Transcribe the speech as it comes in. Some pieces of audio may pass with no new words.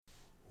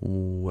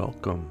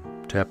Welcome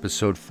to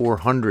episode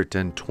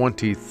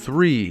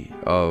 423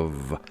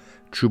 of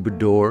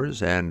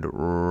Troubadours and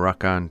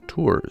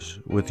Raconteurs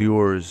with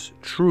yours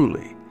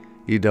truly,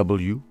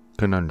 E.W.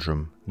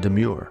 Conundrum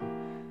Demure.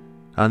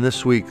 On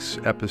this week's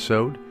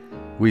episode,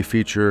 we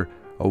feature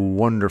a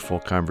wonderful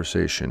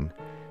conversation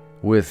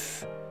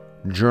with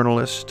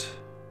journalist,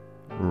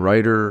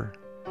 writer,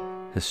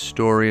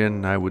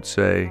 historian, I would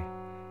say,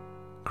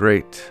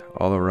 great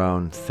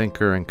all-around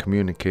thinker and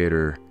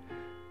communicator,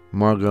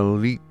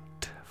 Margalit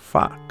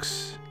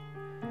Fox.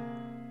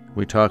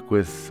 We talk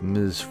with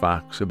Ms.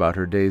 Fox about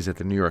her days at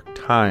the New York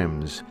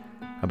Times,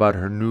 about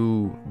her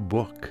new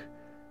book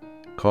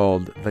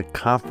called The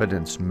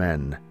Confidence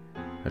Men,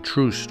 a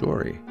true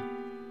story,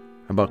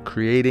 about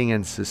creating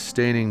and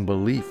sustaining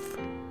belief,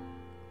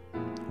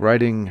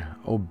 writing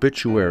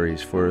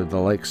obituaries for the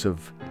likes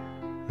of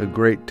the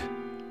great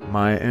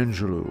Maya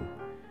Angelou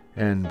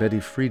and Betty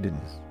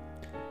Friedan,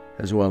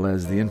 as well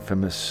as the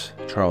infamous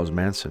Charles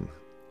Manson.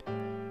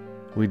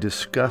 We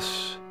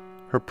discuss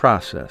her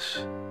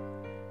process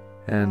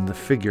and the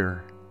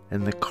figure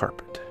in the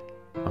carpet,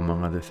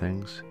 among other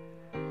things.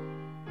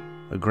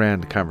 A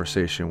grand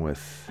conversation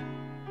with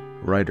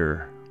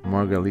writer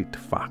Margalit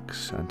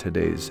Fox on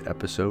today's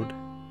episode.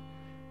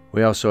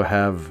 We also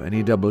have an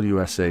EW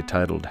essay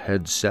titled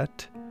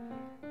Headset.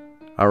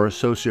 Our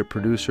associate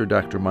producer,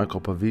 Dr.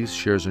 Michael Pavis,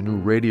 shares a new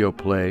radio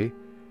play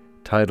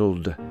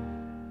titled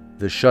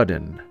The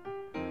Shut-In,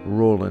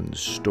 Roland's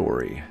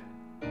Story.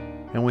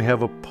 And we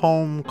have a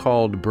poem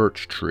called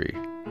Birch Tree.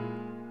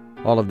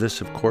 All of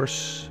this, of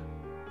course,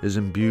 is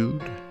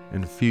infused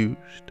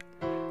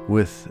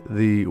with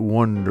the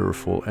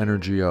wonderful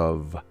energy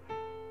of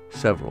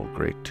several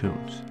great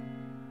tunes.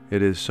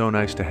 It is so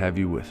nice to have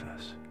you with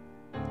us.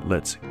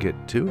 Let's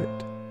get to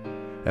it.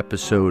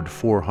 Episode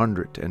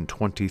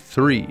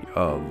 423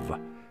 of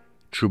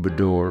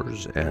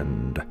Troubadours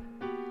and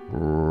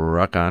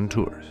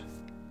Raconteurs.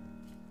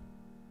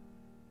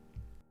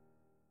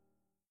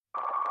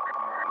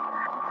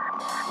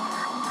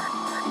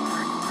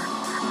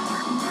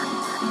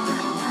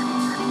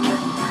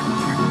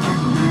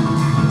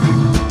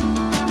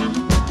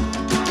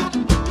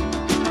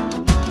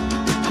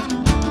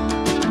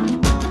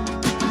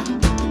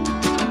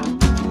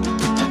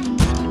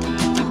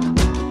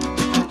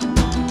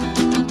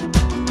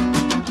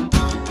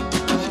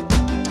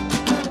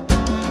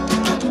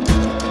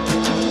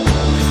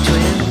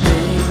 Twin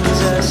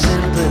things are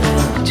simpler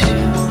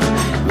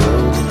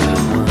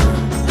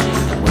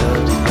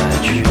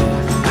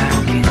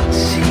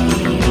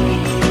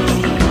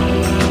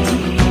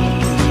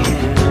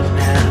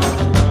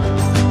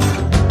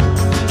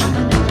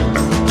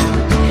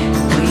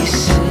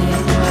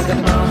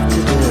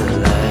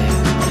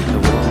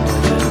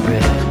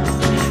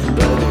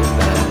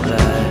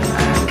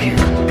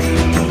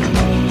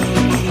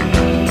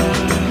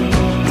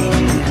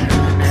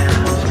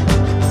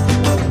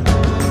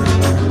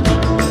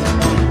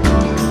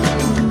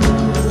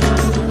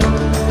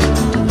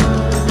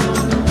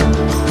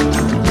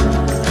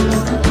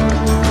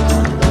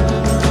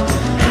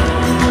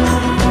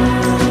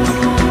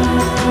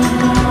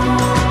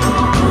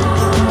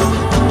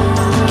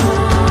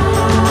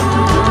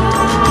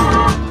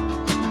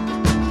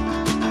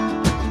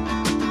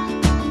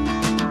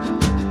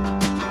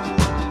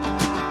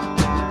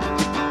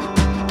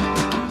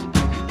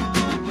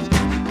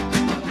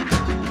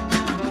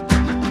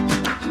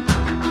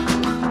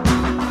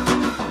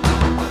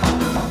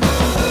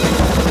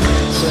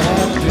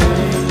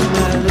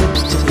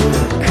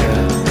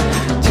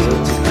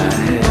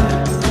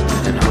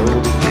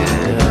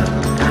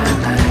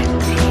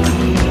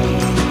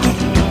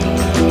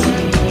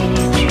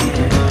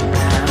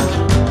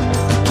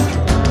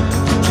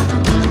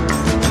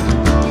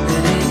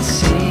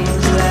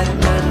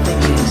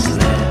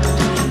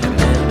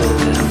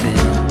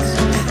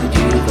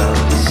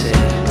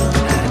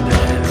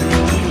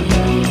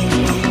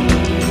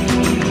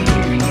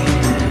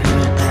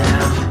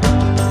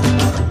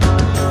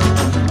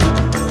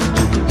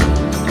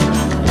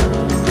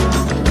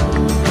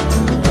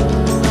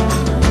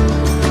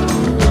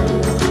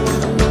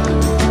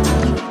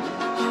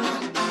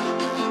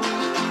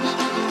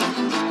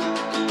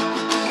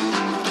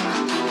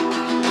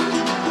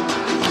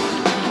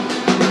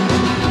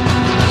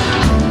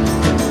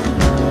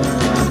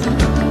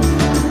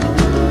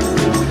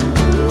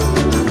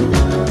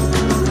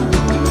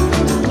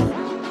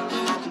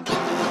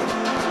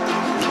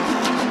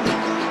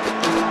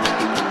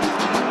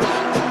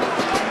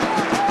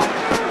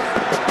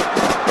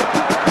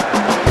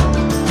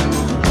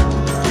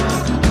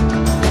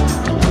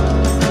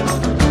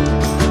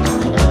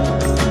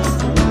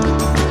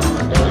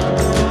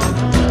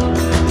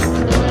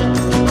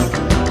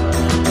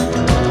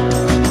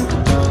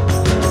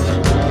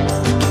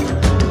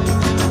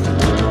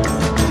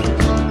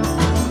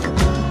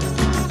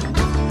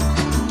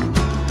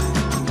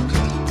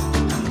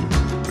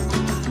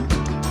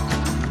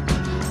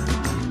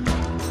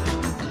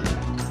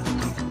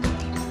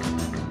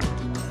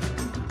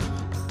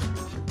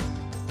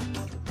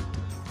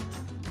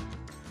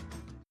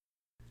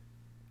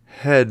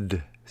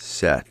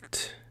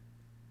Headset.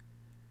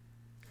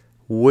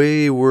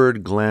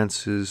 Wayward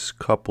glances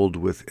coupled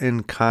with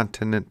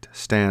incontinent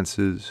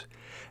stances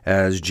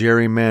as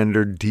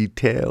gerrymandered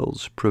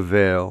details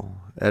prevail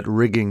at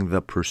rigging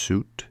the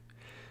pursuit.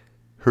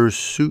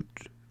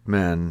 Hirsute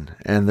men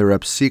and their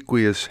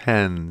obsequious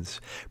hens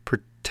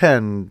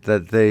pretend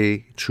that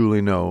they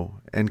truly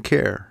know and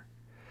care.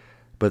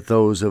 But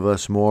those of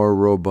us more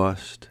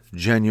robust,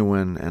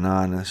 genuine, and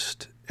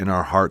honest in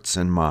our hearts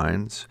and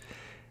minds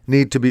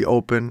need to be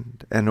open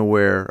and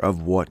aware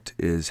of what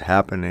is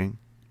happening.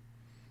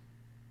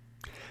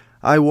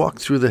 I walked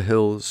through the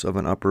hills of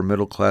an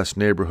upper-middle-class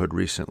neighborhood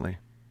recently.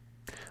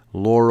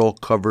 Laurel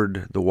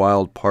covered the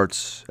wild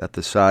parts at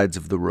the sides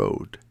of the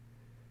road.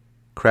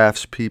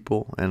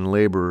 Craftspeople and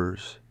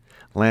laborers,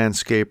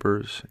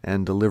 landscapers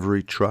and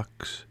delivery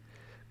trucks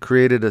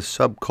created a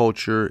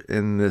subculture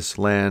in this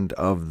land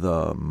of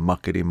the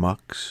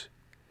muckety-mucks.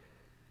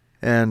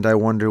 And I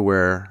wonder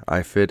where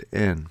I fit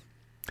in.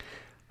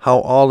 How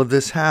all of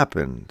this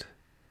happened.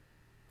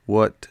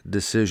 What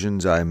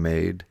decisions I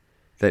made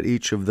that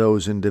each of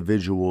those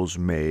individuals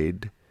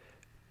made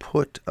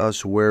put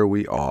us where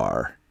we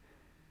are,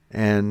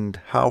 and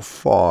how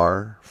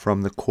far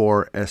from the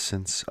core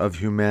essence of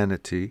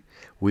humanity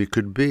we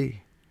could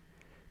be,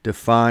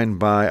 defined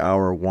by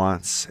our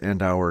wants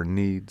and our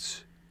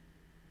needs.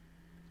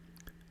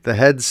 The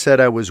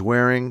headset I was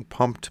wearing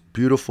pumped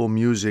beautiful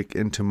music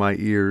into my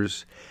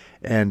ears,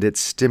 and it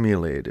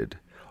stimulated,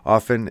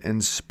 often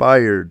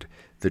inspired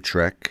the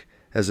trek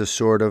as a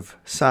sort of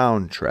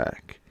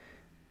soundtrack,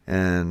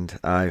 and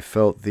I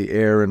felt the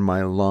air in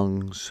my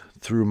lungs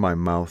through my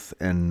mouth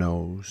and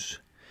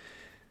nose.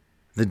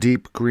 The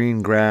deep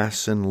green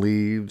grass and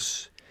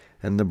leaves,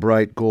 and the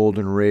bright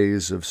golden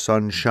rays of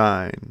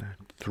sunshine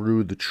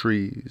through the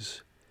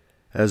trees,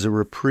 as a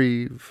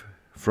reprieve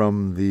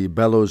from the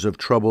bellows of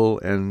trouble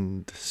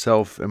and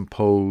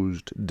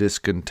self-imposed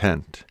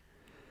discontent.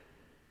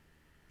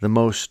 The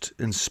most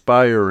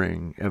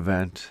inspiring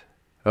event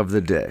of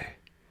the day.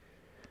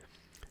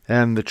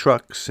 And the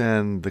trucks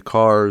and the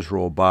cars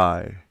roll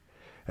by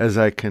as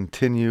I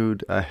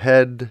continued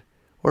ahead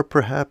or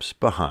perhaps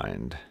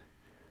behind,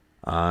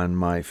 on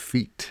my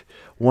feet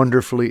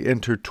wonderfully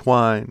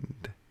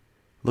intertwined,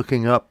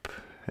 looking up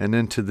and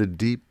into the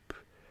deep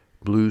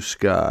blue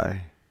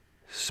sky,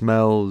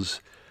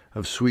 smells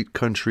of sweet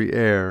country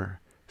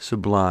air,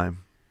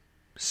 sublime,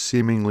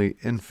 seemingly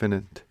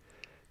infinite,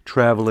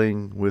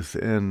 traveling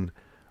within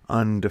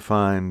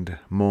undefined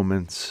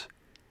moments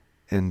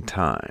in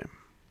time.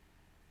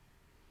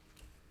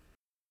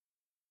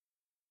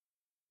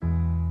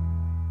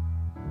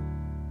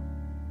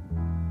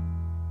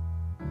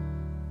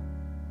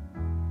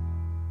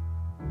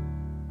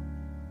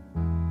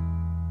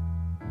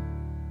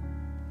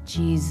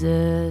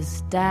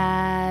 Jesus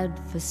died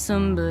for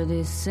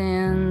somebody's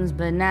sins,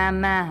 but not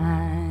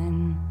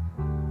mine.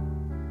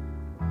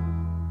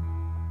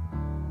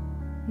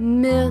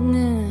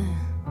 Milton,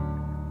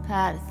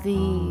 pot of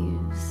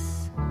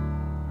thieves,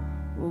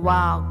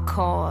 wild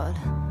cord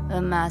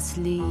of my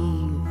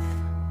sleeve,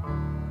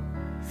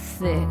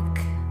 thick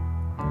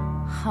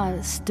heart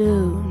of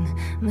stone.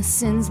 My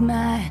sins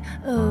my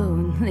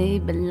own, they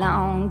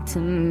belong to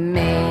me.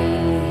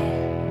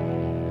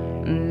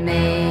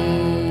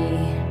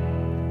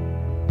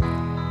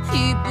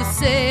 People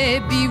say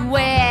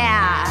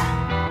beware,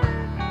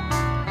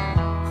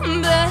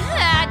 but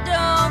I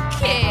don't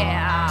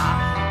care.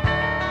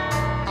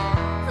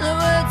 The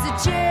words are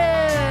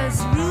just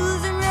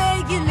rules and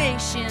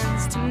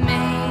regulations to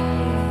me.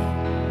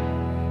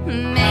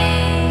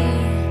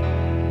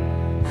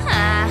 I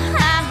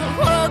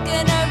walk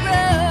in a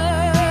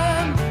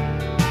room,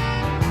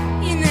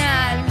 you know I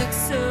look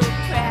so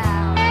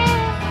proud.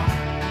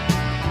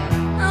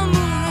 I'm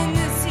moving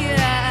this here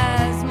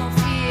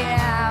atmosphere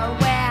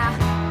where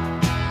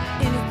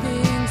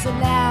anything's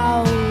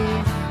allowed.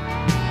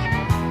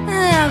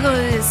 I'll go to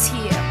this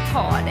here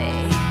party,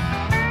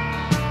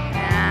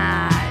 I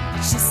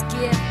just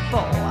get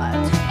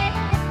bored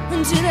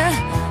until I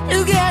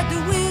look out the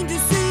window,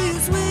 see a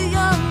sweet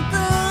young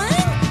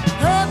thing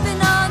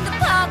hopping on the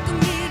parking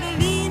meter,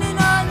 leaning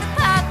on the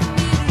parking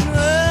meter.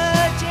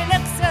 Oh, she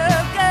looks so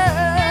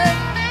good.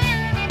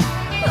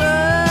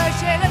 Oh,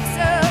 she looks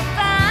so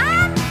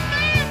fine.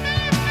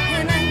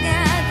 And I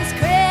got this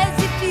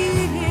crazy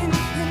feeling,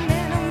 and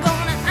then I'm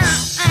gonna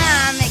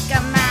make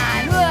her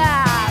mine. Oh,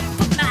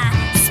 put my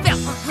spell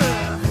on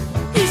her.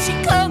 Here she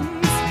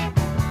comes,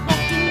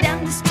 walking down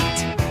the street.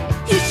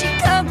 Here she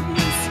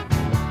comes,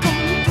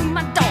 coming through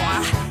my door.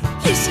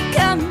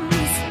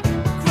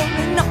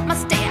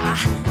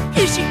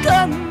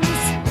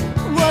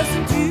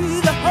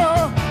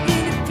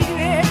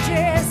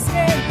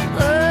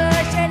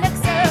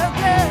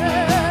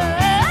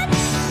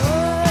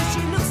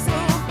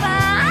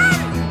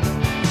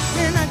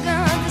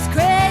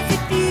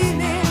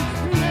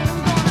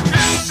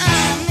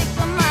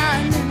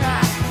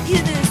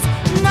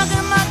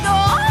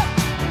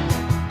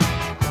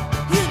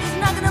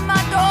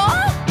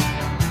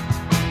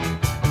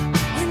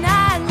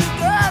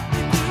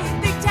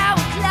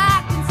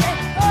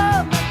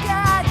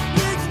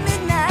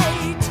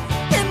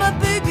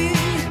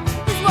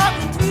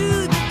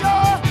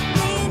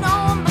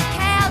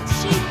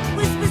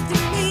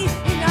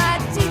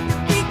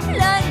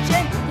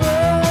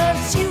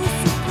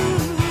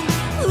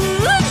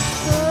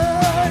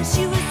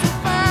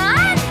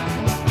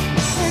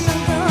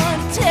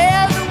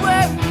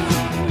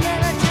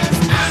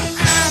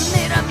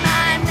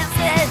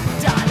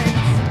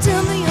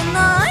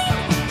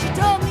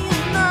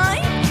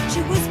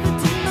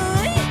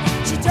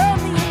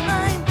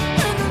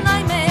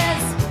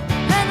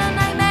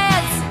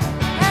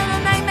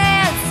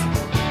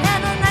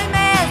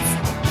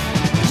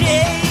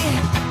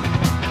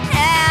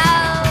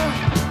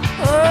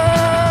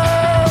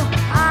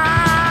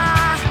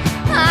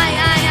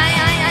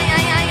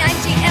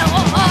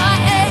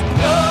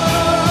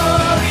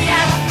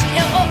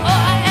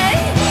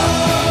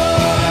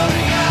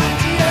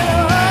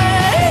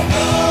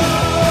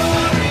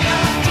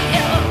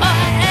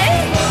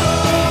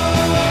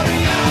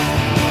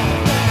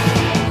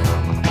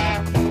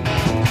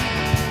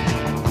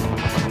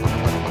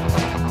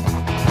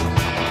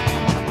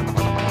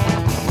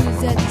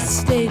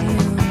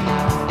 stadium.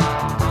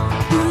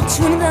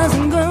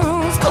 20,000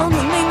 girls come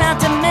and name out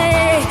to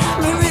me.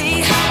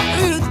 Marie,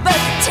 Ruth, but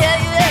to tell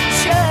you the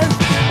truth,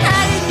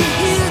 I didn't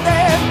hear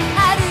them,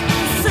 I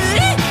didn't see.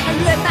 I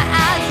let my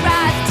eyes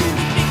rise to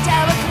the big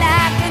tower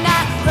clock, and I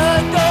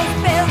heard those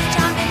bells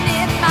chiming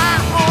in my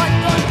heart,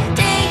 going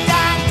ding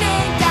dong,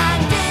 ding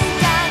dong, ding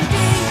dong,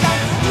 ding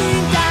dong,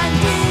 ding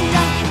dong, ding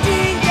dong,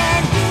 ding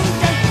dong, ding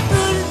dong.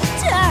 All the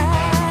time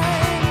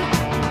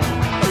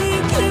when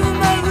you came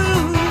in my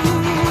room,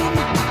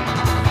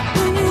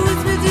 when you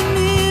whispered to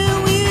me,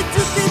 when you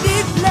took the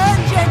big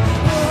plunge, and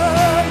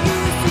oh, you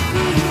were so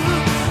cool,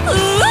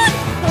 ooh,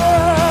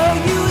 oh,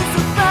 you were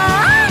so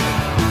fine.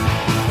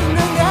 And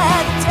I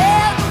gotta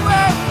tell the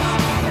world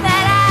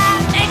that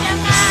I've made your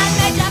mind,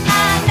 made your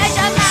mind, made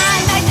your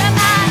mind, made your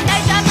mind,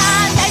 made your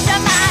mind, made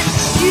your mind.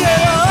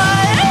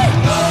 G-O-I-A.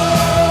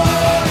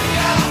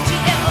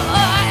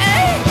 G-O-I-A.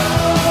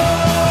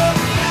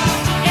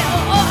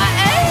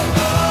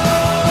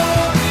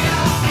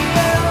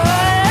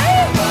 G-O-I-A.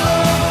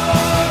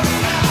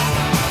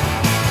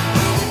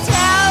 The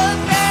tower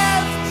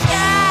bells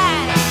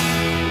chime.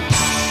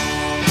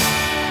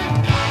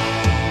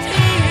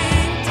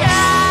 Ding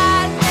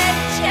dong, they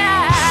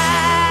chime.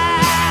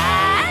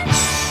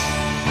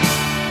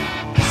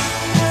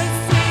 The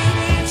city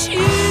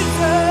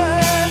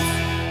Jesus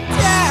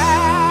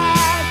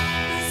died.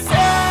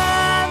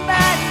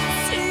 Somebody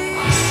sings,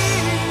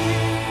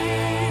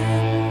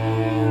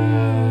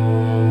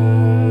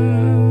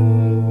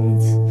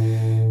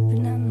 but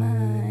not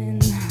mine.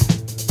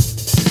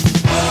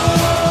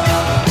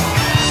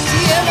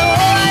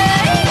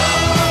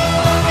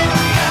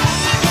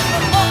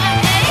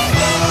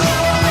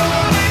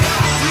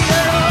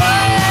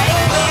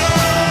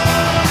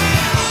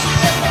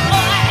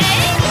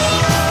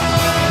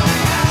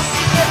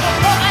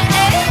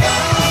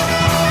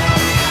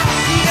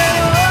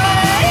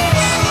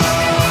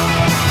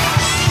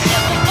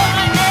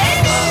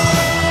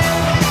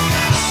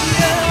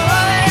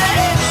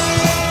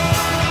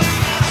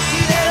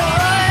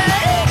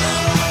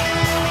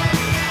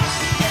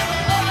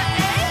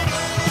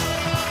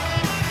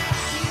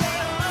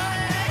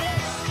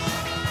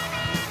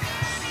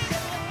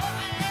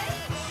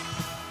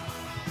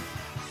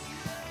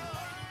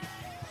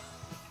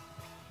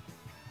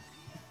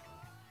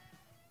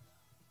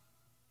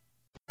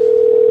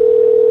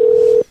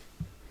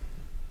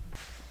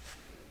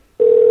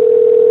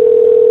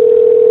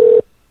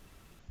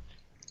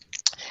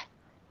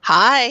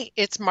 Hi,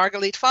 it's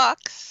Marguerite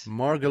Fox.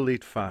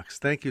 Marguerite Fox,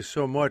 thank you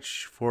so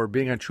much for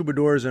being on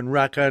Troubadours and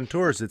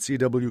Raconteurs at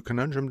CW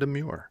Conundrum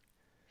Demure.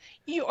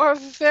 You are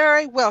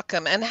very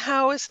welcome. And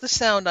how is the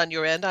sound on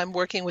your end? I'm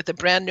working with a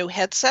brand new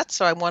headset,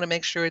 so I want to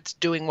make sure it's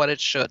doing what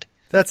it should.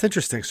 That's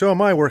interesting. So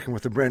am I working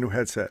with a brand new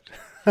headset.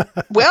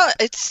 Well,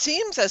 it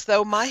seems as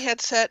though my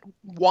headset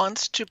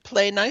wants to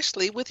play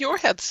nicely with your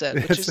headset,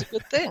 which is a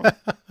good thing.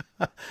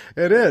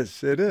 It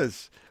is. It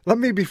is.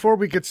 Before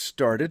we get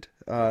started,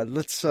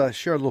 let's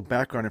share a little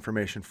background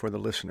information for the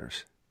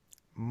listeners.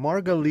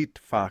 Marguerite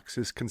Fox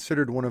is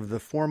considered one of the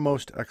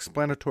foremost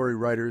explanatory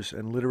writers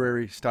and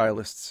literary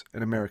stylists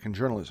in American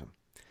journalism.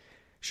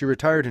 She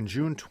retired in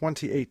June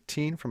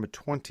 2018 from a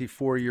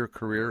 24-year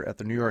career at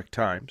the New York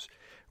Times,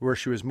 where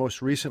she was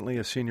most recently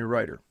a senior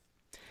writer.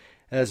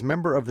 As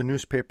member of the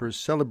newspaper's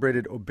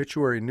celebrated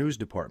obituary news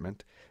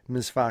department,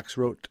 Ms. Fox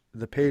wrote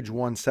the page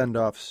one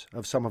send-offs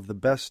of some of the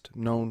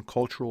best-known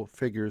cultural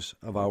figures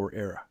of our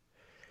era.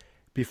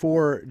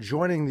 Before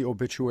joining the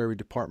obituary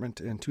department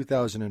in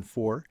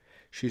 2004,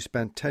 she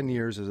spent 10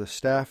 years as a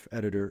staff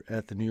editor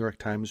at the New York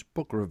Times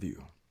Book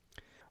Review.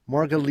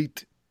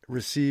 Marguerite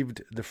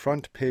received the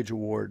Front Page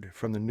Award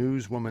from the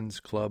Newswomen's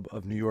Club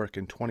of New York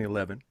in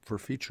 2011 for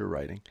feature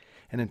writing,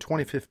 and in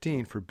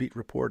 2015 for beat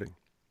reporting.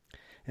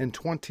 In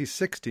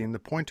 2016, the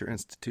Poynter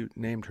Institute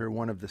named her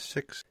one of the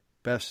 6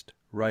 best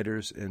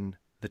writers in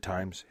the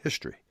Times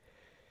history.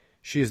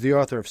 She is the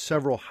author of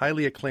several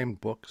highly acclaimed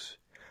books.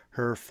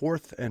 Her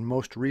fourth and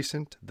most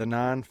recent, the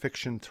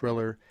non-fiction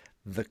thriller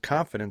The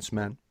Confidence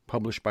Men,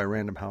 published by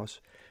Random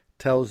House,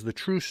 tells the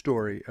true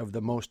story of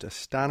the most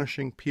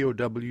astonishing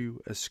POW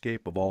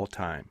escape of all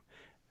time,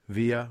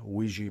 via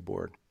Ouija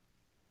board.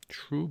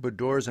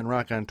 Troubadours and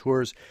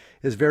Raconteurs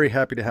is very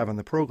happy to have on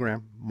the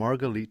program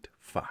Marguerite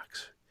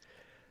Fox.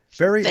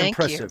 Very Thank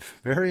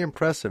impressive. you. Very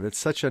impressive. It's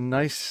such a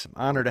nice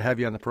honor to have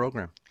you on the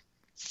program.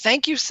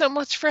 Thank you so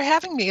much for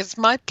having me. It's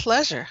my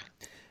pleasure.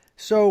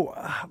 So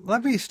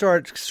let me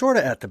start sort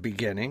of at the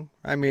beginning.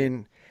 I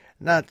mean,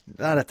 not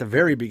at the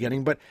very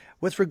beginning, but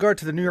with regard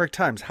to the New York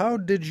Times, how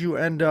did you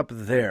end up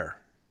there?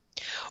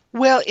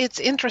 Well, it's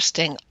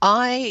interesting.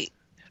 I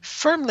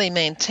firmly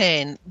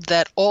maintain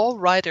that all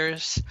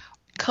writers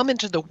come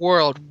into the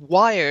world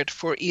wired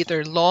for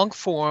either long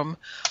form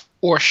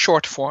or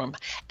short form.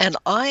 And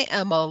I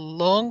am a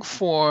long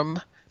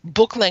form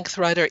book-length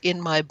writer in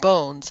my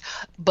bones,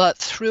 but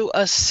through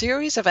a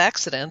series of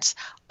accidents,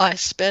 I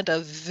spent a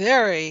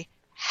very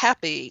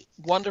happy,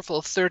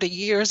 wonderful 30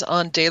 years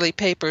on daily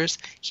papers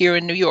here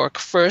in New York,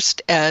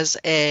 first as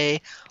a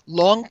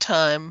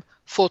long-time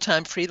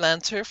full-time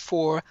freelancer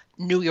for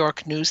New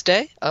York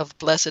Newsday of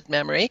blessed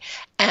memory,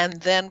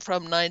 and then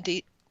from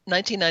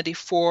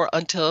 1994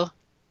 until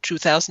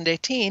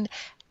 2018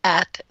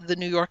 at the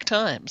New York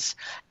Times.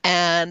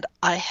 And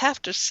I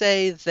have to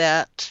say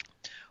that,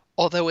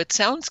 although it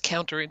sounds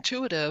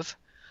counterintuitive,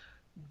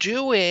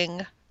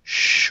 doing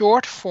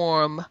short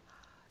form,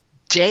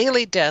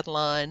 daily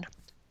deadline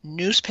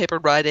newspaper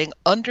writing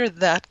under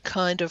that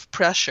kind of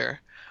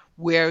pressure,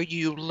 where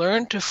you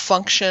learn to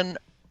function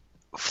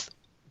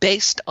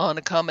based on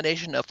a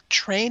combination of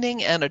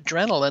training and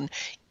adrenaline,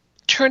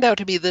 turned out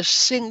to be the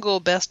single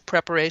best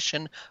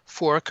preparation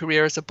for a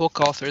career as a book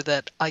author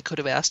that I could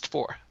have asked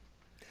for.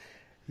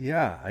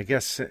 Yeah, I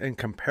guess in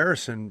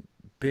comparison,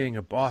 being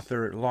a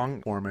author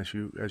long form, as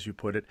you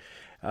put it,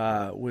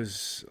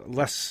 was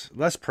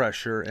less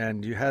pressure,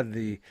 and you had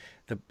the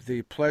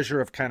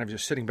pleasure of kind of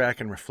just sitting back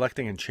and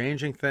reflecting and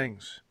changing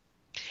things.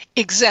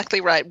 Exactly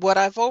right. What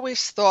I've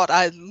always thought,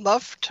 I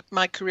loved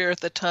my career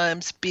at the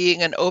Times.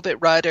 Being an obit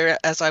writer,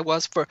 as I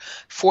was for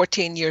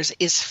 14 years,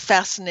 is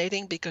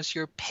fascinating because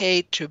you're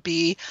paid to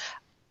be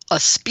a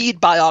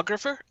speed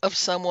biographer of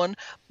someone,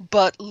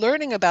 but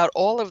learning about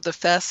all of the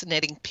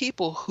fascinating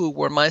people who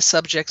were my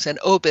subjects and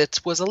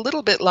obits was a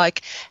little bit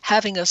like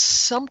having a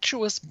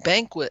sumptuous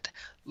banquet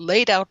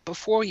laid out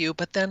before you,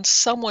 but then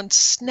someone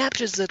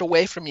snatches it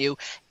away from you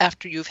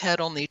after you've had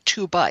only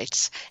 2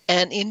 bites.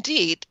 And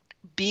indeed,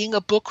 being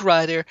a book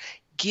writer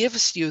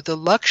gives you the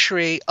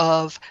luxury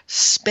of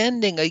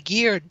spending a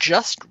year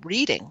just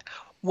reading.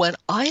 When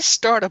I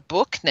start a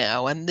book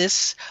now, and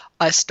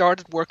I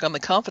started work on The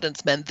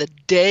Confidence Men the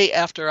day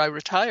after I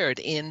retired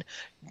in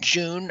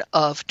June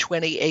of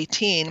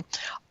 2018,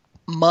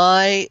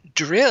 my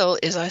drill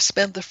is I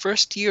spend the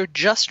first year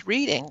just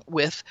reading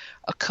with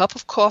a cup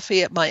of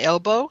coffee at my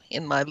elbow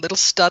in my little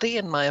study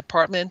in my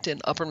apartment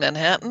in Upper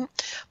Manhattan,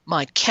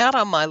 my cat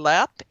on my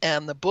lap,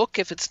 and the book,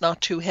 if it's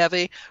not too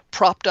heavy,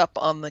 propped up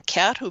on the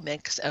cat, who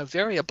makes a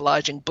very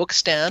obliging book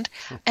stand,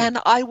 and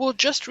I will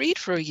just read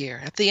for a year.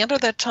 At the end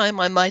of that time,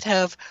 I might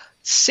have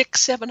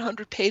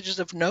 600-700 pages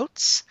of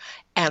notes,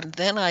 and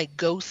then I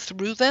go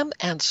through them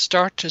and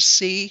start to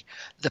see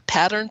the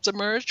patterns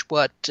emerge,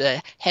 what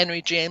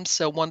Henry James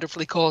so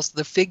wonderfully calls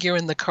the figure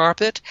in the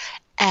carpet,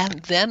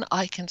 and then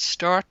I can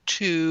start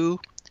to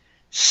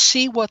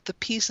see what the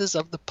pieces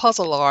of the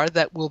puzzle are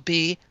that will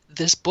be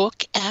this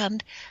book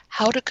and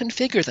how to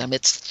configure them.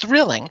 It's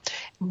thrilling.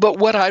 But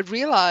what I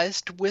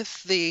realized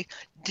with the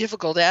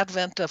difficult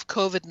advent of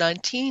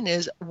COVID-19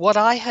 is what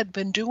I had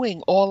been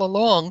doing all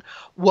along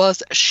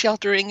was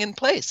sheltering in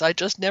place. I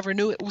just never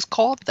knew it was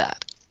called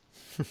that.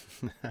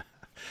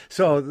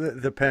 So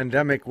the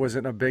pandemic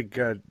wasn't a big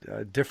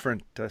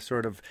different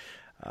sort of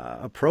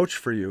approach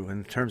for you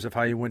in terms of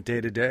how you went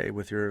day to day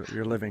with your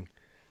living?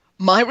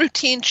 My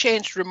routine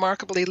changed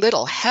remarkably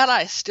little. Had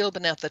I still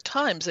been at the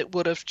Times, it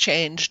would have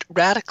changed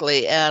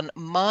radically. And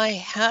my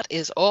hat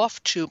is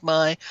off to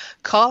my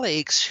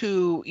colleagues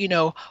who,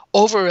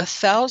 over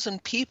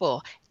 1,000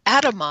 people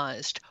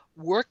atomized,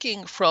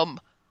 working from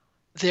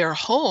their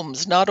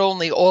homes, not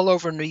only all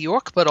over New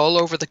York, but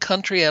all over the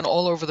country and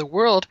all over the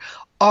world,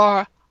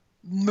 are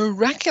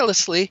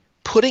miraculously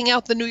putting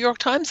out the New York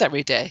Times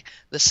every day.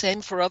 The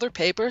same for other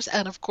papers,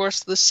 and of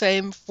course the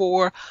same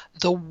for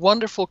the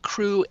wonderful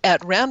crew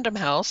at Random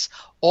House,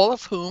 all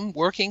of whom,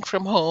 working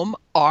from home,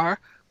 are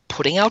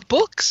putting out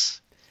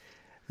books.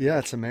 Yeah,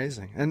 it's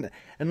amazing. And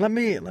let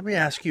me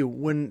ask you,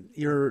 when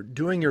you're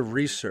doing your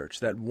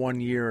research, that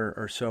 1 year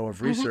or so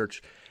of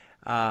research,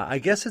 I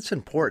guess it's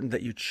important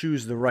that you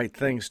choose the right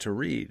things to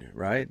read,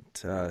 right?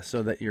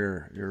 So that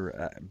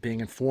you're being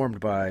informed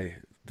by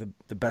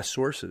the best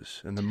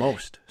sources and the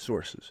most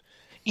sources.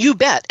 You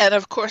bet. And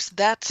of course,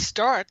 that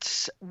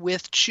starts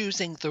with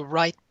choosing the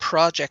right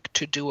project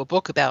to do a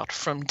book about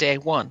from day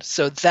one.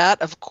 So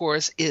that, of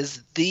course,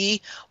 is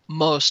the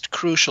most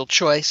crucial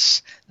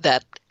choice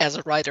that, as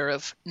a writer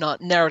of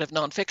narrative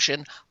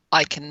nonfiction,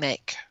 I can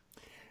make.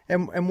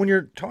 And when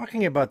you're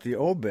talking about the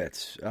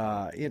obits,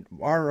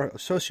 our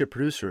associate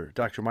producer,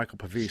 Dr. Michael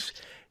Pavis,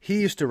 he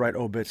used to write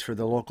obits for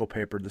the local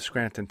paper, the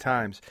Scranton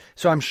Times.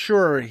 So I'm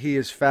sure he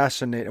is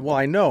fascinated. Well,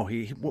 I know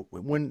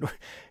when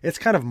it's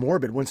kind of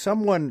morbid. When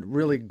someone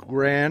really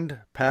grand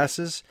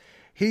passes,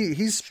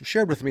 he's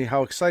shared with me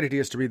how excited he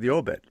is to read the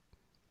obit.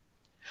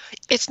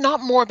 It's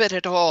not morbid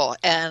at all.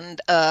 And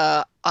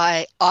I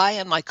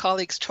and my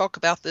colleagues talk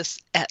about this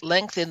at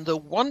length in the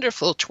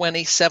wonderful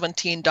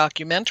 2017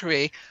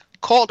 documentary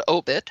called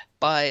Obit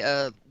by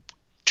a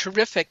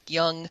terrific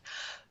young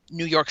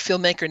New York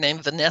filmmaker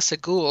named Vanessa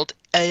Gould,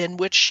 in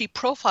which she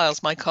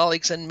profiles my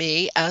colleagues and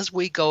me as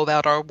we go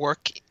about our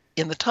work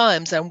in the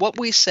Times. And what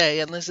we say,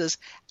 and this is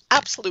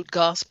absolute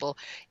gospel,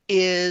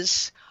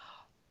 is,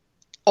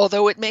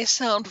 although it may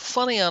sound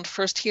funny on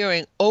first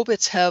hearing,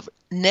 obits have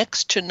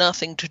next to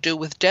nothing to do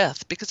with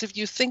death. Because if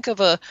you think of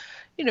a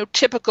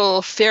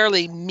typical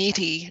fairly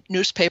meaty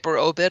newspaper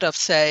obit of,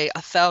 say,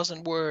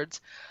 1,000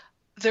 words,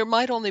 there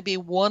might only be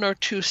 1 or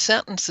 2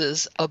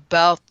 sentences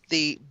about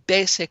the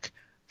basic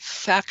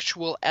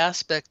factual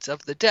aspects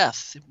of the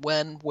death,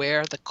 when,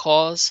 where, the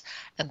cause,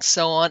 and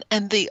so on.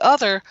 And the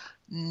other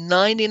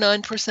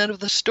 99% of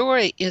the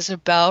story is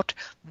about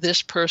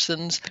this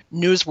person's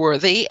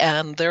newsworthy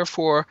and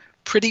therefore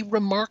pretty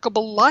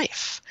remarkable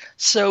life.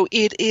 So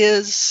it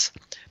is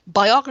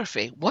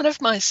biography. One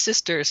of my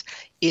sisters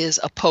is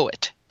a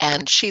poet,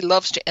 and she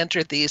loves to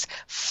enter these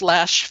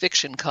flash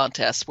fiction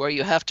contests where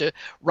you have to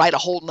write a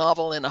whole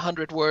novel in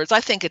 100 words.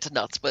 I think it's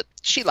nuts, but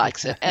she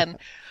likes it. And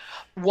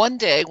one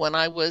day when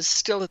I was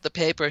still at the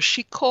paper,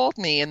 she called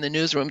me in the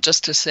newsroom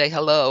just to say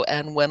hello.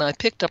 And when I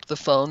picked up the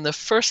phone, the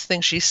first thing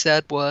she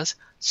said was,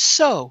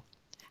 "So,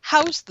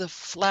 how's the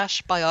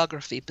flash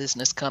biography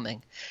business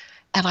coming?"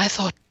 And I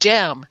thought,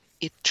 damn,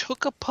 it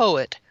took a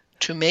poet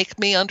to make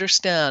me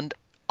understand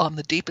on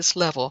the deepest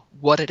level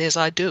what it is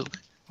I do.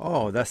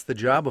 Oh, that's the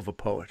job of a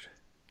poet.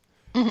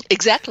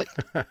 Exactly.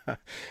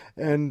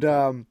 And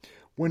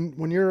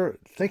when you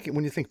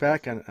think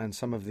back on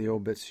some of the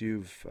obits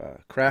you've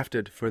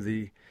crafted for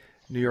the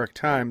New York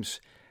Times,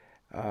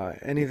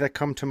 any that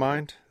come to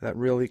mind that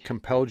really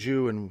compelled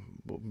you and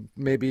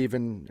maybe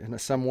even in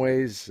some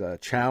ways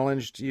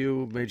challenged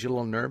you, made you a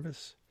little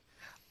nervous?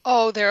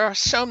 Oh, there are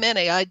so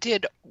many. I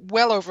did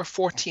well over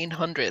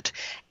 1,400.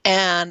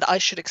 And I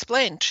should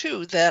explain,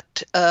 too,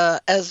 that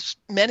as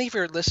many of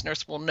your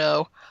listeners will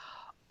know,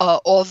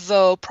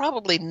 although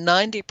probably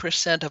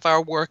 90% of our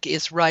work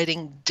is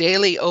writing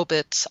daily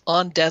obits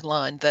on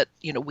deadline that,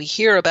 we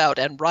hear about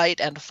and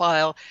write and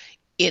file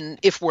in,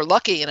 if we're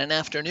lucky, in an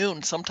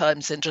afternoon,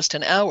 sometimes in just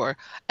an hour.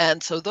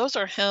 And so those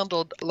are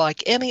handled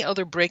like any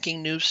other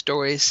breaking news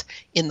stories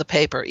in the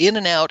paper, in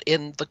and out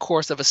in the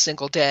course of a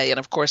single day. And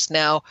of course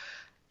now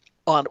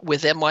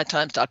with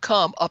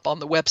nytimes.com up on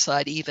the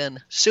website even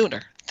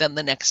sooner than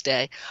the next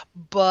day.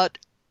 But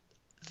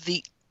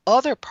the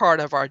other part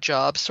of our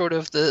job, sort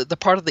of the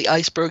part of the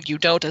iceberg you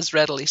don't as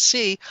readily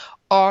see,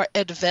 are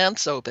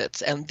advance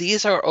obits. And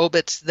these are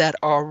obits that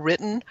are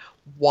written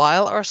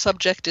while our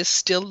subject is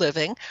still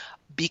living,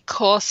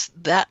 because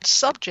that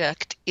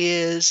subject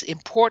is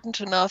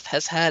important enough,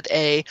 has had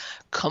a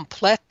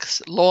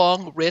complex,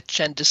 long, rich,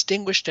 and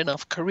distinguished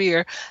enough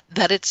career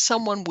that it's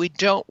someone we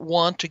don't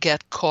want to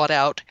get caught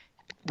out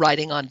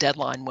writing on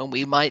deadline when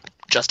we might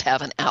just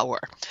have an hour.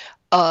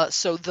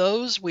 So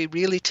those we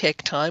really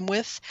take time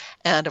with.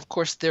 And of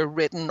course, they're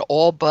written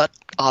all but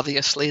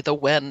obviously the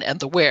when and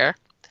the where.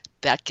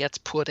 That gets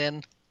put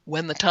in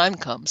when the time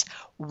comes.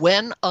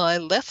 When I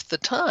left the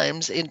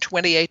Times in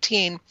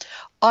 2018,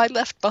 I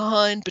left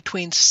behind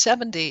between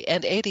 70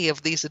 and 80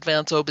 of these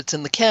advance obits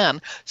in the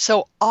can.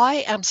 So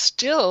I am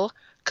still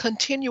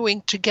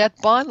continuing to get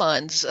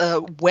bylines.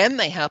 When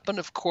they happen,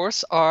 of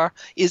course,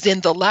 is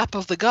in the lap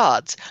of the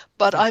gods.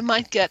 But I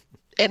might get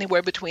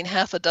anywhere between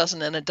half a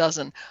dozen and a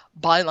dozen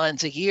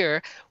bylines a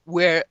year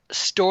where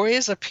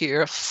stories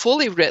appear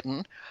fully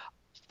written.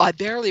 I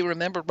barely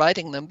remember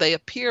writing them. They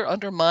appear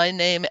under my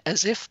name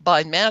as if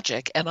by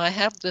magic, and I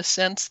have the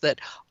sense that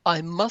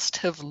I must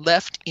have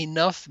left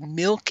enough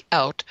milk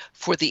out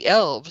for the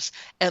elves,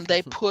 and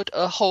they put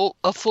a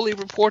fully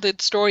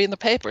reported story in the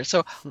paper.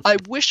 So I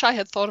wish I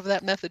had thought of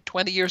that method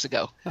 20 years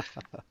ago.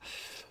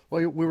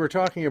 Well, we were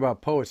talking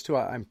about poets, too.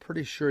 I'm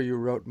pretty sure you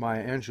wrote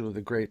Maya Angelou,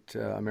 the great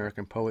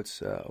American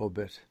poet's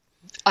obit.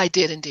 I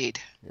did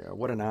indeed. Yeah,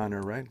 what an honor,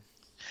 right?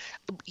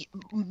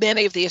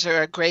 Many of these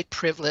are a great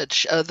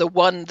privilege. The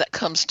one that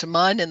comes to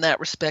mind in that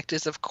respect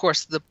is, of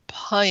course, the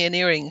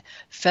pioneering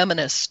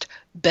feminist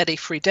Betty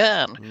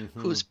Friedan,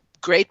 whose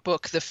great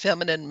book, The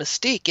Feminine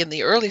Mystique, in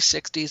the early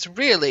 60s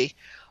really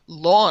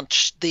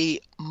launched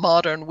the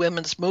modern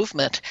women's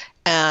movement.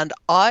 And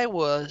I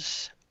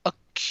was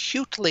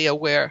acutely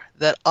aware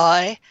that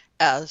I,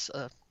 as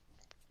a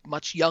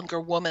much younger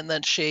woman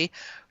than she,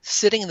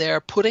 sitting there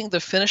putting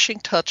the finishing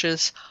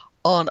touches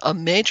on a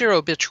major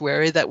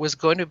obituary that was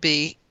going to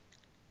be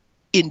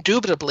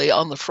indubitably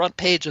on the front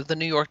page of the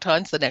New York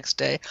Times the next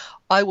day,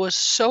 I was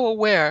so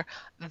aware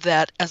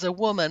that as a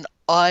woman,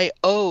 I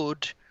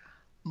owed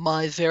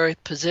my very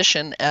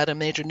position at a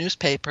major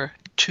newspaper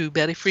to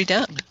Betty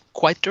Friedan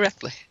quite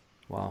directly.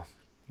 Wow.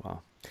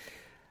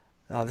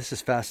 Oh, this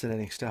is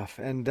fascinating stuff.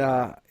 And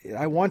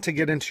I want to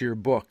get into your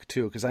book,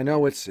 too, because I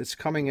know it's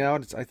coming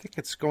out. I think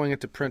it's going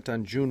into print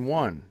on June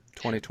 1,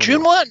 2020.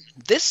 June 1,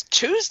 this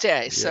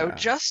Tuesday. Yeah. So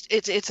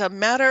it's a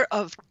matter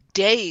of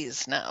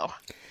days now.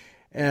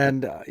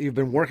 And you've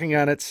been working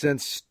on it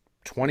since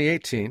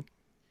 2018.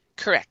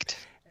 Correct.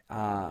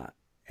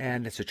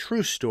 And it's a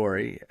true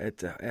story.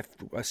 It's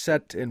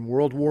set in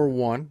World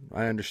War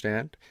I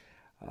understand.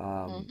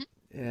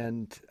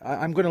 And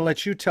I'm going to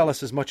let you tell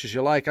us as much as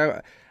you like.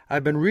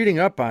 I've been reading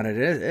up on it.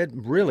 It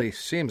really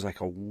seems like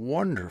a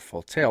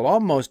wonderful tale,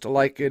 almost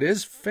like it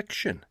is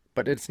fiction,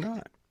 but it's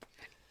not.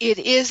 It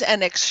is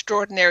an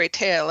extraordinary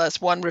tale.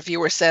 As one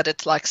reviewer said,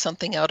 it's like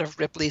something out of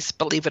Ripley's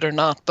Believe It or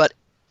Not, but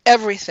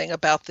everything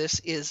about this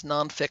is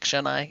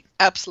nonfiction. I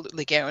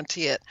absolutely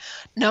guarantee it.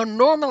 Now,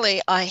 normally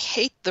I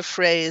hate the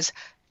phrase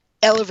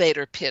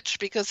elevator pitch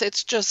because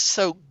it's just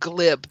so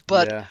glib,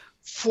 but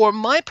For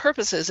my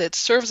purposes, it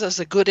serves as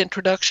a good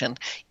introduction.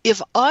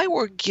 If I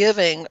were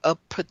giving a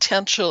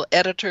potential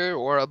editor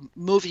or a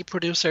movie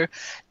producer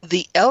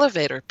the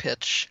elevator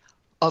pitch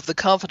of The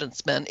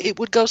Confidence Men, it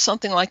would go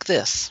something like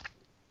this.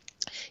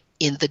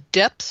 In the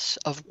depths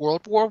of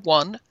World War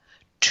I,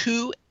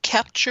 two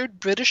captured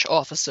British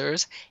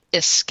officers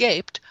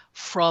escaped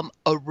from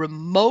a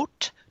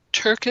remote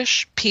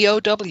Turkish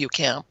POW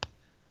camp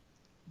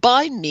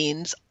by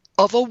means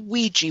of a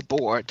Ouija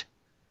board.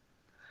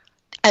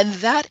 And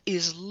that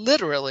is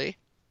literally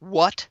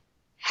what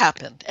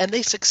happened. And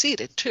they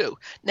succeeded too.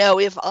 Now,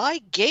 if I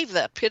gave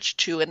that pitch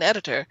to an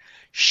editor,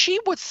 she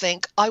would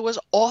think I was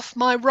off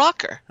my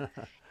rocker.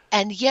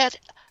 And yet,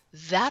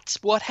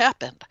 that's what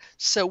happened.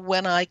 So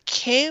when I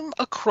came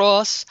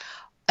across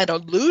an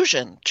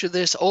allusion to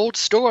this old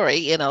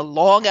story in a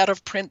long out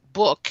of print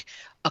book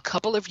a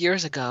couple of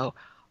years ago,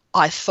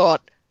 I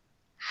thought,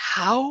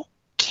 how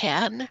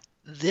can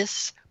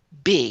this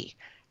be?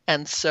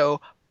 And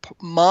so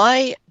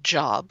my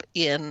job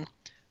in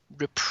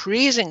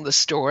reprising the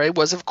story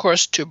was, of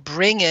course, to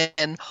bring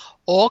in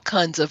all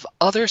kinds of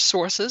other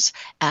sources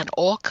and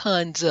all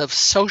kinds of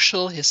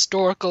social,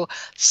 historical,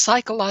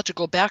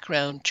 psychological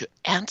background to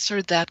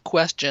answer that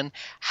question.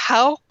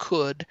 How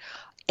could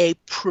a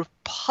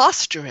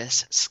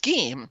preposterous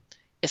scheme,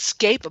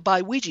 escape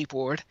by Ouija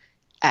board,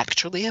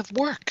 actually have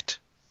worked?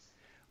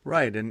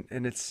 Right,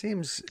 and it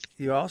seems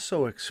you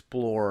also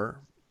explore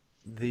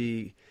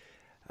the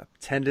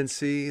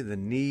tendency, the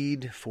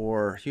need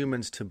for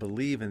humans to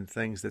believe in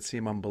things that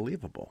seem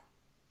unbelievable.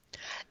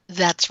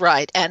 That's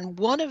right. And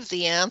one of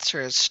the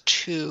answers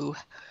to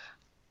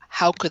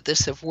how could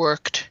this have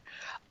worked,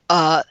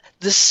 the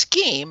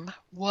scheme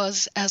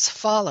was as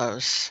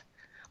follows.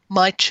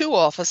 My two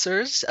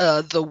officers,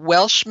 the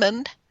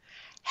Welshman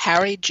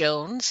Harry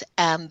Jones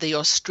and the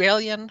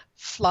Australian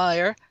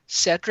flyer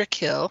Cedric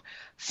Hill,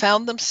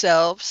 found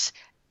themselves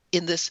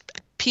in this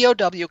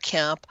POW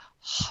camp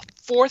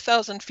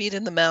 4,000 feet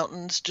in the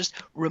mountains, just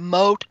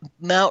remote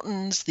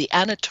mountains, the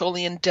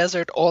Anatolian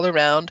desert all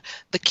around.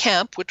 The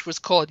camp, which was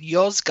called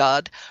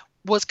Yozgad,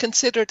 was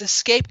considered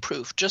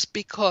escape-proof just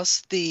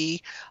because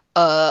the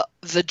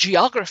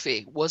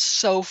geography was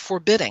so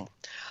forbidding.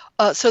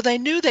 So they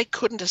knew they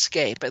couldn't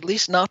escape, at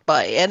least not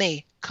by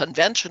any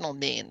conventional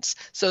means.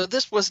 So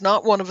this was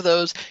not one of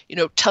those,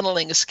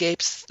 tunneling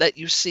escapes that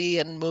you see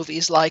in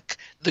movies like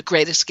The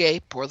Great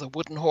Escape or The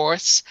Wooden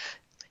Horse.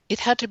 It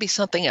had to be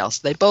something else.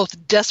 They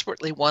both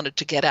desperately wanted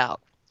to get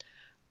out.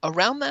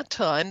 Around that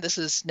time, this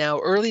is now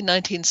early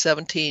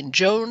 1917,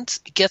 Jones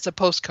gets a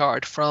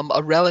postcard from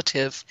a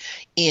relative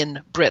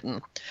in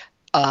Britain.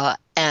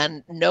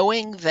 And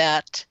knowing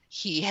that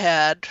he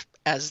had,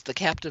 as the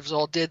captives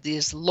all did,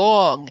 these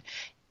long,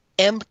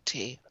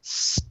 empty,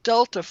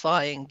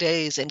 stultifying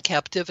days in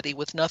captivity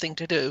with nothing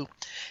to do,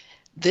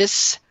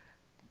 this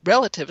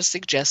relative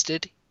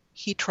suggested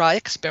he try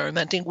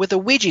experimenting with a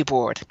Ouija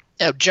board.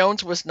 Now,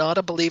 Jones was not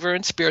a believer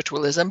in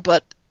spiritualism,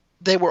 but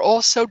they were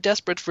all so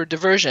desperate for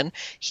diversion,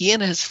 he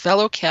and his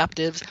fellow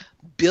captives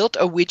built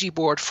a Ouija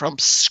board from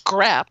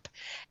scrap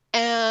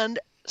and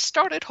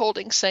started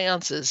holding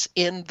seances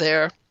in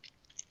their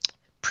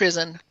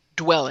prison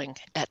dwelling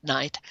at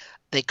night.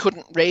 They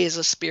couldn't raise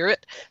a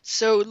spirit,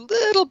 so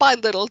little by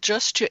little,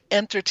 just to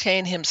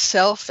entertain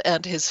himself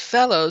and his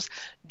fellows,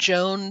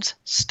 Jones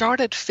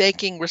started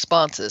faking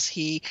responses.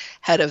 He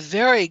had a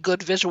very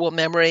good visual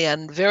memory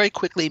and very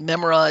quickly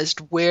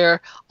memorized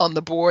where on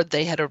the board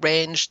they had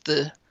arranged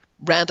the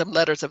random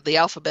letters of the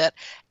alphabet,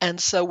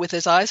 and so with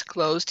his eyes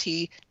closed,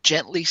 he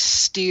gently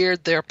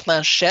steered their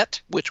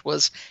planchette, which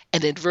was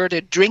an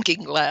inverted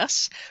drinking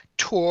glass,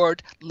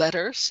 toward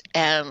letters,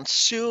 and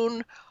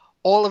soon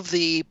all of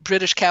the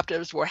British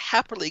captives were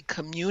happily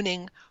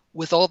communing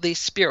with all these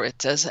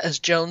spirits. As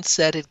Jones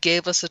said, it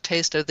gave us a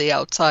taste of the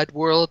outside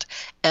world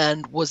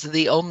and was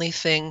the only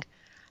thing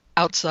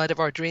outside of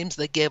our dreams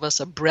that gave us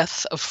a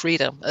breath of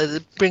freedom.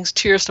 It brings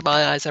tears to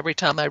my eyes every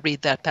time I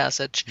read that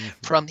passage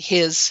from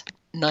his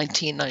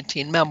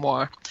 1919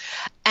 memoir.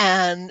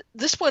 And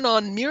this went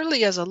on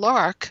merely as a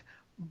lark,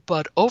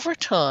 but over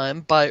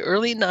time, by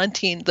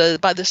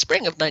the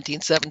spring of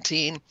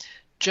 1917,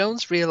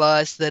 Jones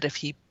realized that if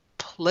he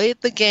played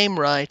the game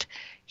right,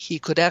 he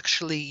could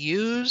actually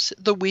use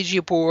the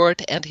Ouija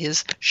board and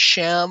his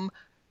sham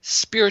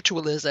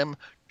spiritualism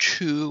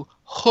to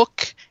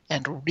hook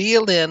and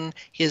reel in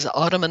his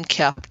Ottoman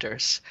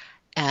captors.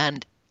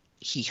 And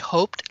he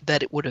hoped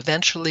that it would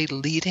eventually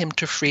lead him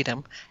to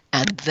freedom.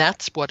 And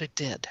that's what it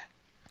did.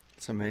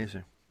 It's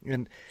amazing.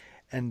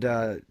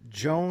 And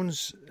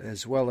Jones,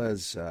 as well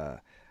as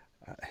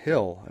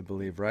Hill, I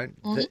believe, right?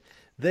 Mm-hmm.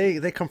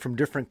 They come from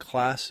different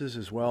classes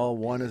as well.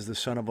 One is the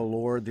son of a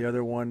lord. The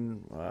other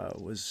one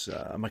was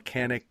a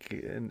mechanic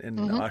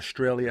in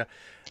Australia.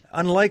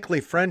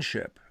 Unlikely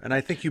friendship. And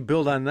I think you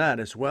build on that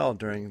as well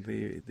during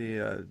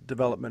the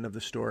development of the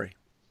story.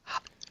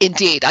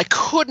 Indeed. I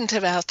couldn't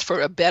have asked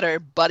for a better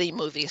buddy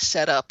movie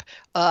setup.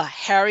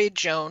 Harry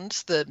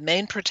Jones, the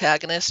main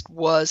protagonist,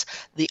 was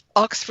the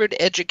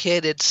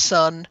Oxford-educated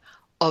son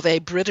of a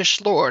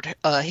British lord.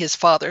 His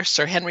father,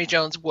 Sir Henry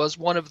Jones, was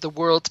one of the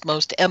world's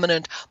most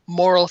eminent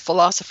moral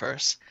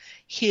philosophers.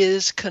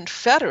 His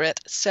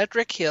confederate,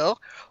 Cedric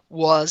Hill,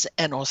 was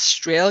an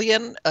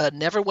Australian,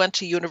 never went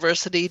to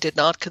university, did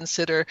not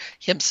consider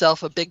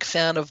himself a big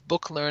fan of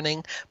book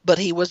learning, but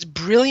he was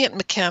brilliant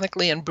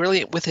mechanically and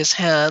brilliant with his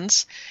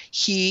hands.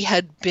 He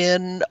had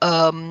been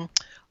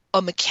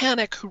a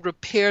mechanic who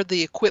repaired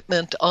the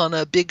equipment on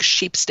a big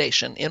sheep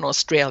station in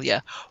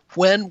Australia.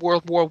 When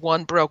World War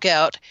I broke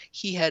out,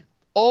 he had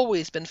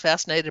always been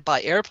fascinated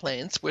by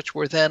airplanes, which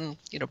were then,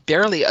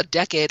 barely a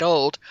decade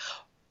old.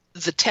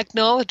 The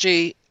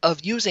technology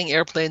of using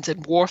airplanes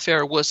in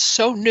warfare was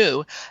so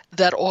new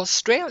that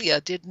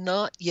Australia did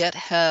not yet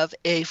have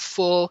a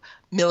full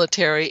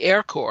military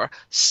air corps.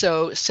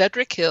 So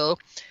Cedric Hill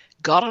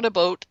got on a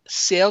boat,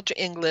 sailed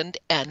to England,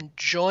 and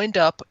joined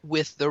up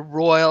with the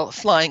Royal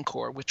Flying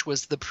Corps, which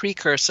was the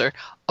precursor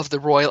of the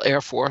Royal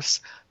Air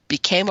Force,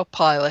 became a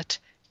pilot,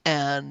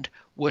 and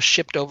was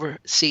shipped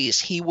overseas.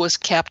 He was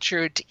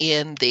captured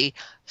in the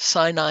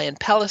Sinai and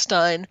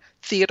Palestine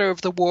theater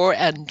of the war,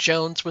 and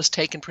Jones was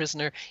taken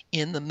prisoner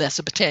in the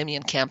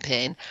Mesopotamian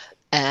campaign.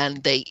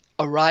 And they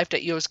arrived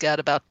at Yozgat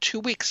about 2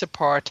 weeks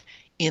apart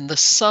in the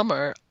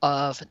summer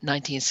of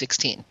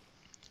 1916.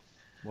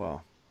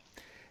 Wow.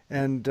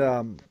 And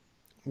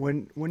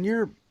when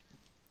you're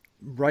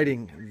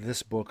writing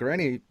this book or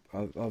any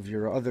of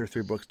your other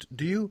 3 books,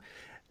 do you,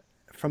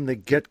 from the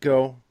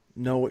get-go,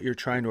 know what you're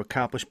trying to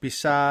accomplish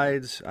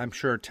besides, I'm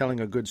sure,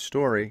 telling a good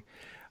story?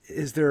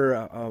 Is there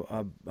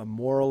a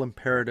moral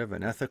imperative,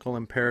 an ethical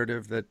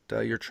imperative that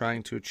you're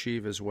trying to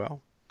achieve as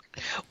well?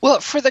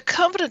 Well, for the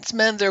Covenants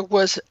Men, there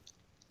was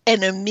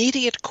an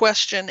immediate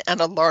question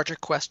and a larger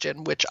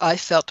question, which I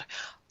felt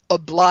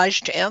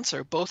obliged to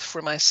answer, both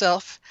for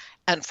myself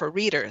and for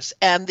readers.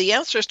 And the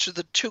answers to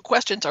the 2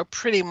 questions are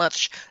pretty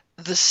much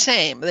the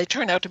same. They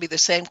turn out to be the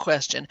same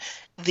question.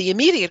 The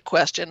immediate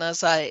question,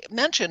 as I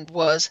mentioned,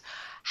 was,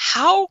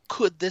 how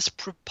could this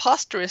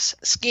preposterous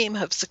scheme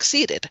have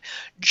succeeded?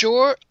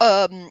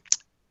 Jones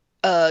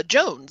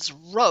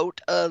wrote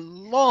a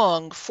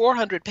long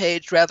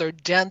 400-page, rather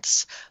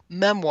dense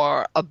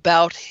memoir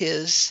about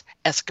his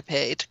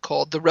escapade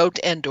called The Road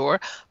to Endor,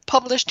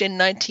 published in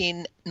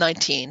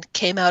 1919,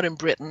 came out in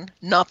Britain,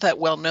 not that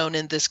well known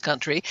in this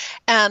country,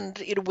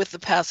 and with the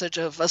passage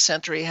of a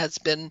century has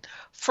been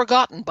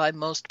forgotten by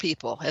most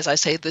people. As I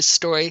say, this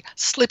story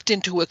slipped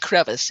into a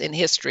crevice in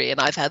history,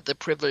 and I've had the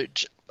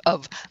privilege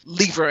of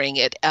levering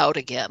it out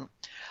again.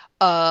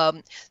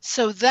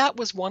 So that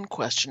was one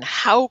question.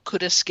 How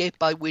could escape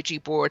by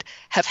Ouija board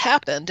have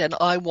happened? And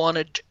I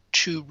wanted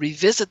to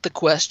revisit the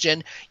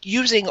question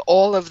using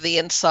all of the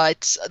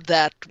insights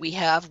that we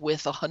have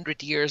with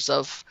 100 years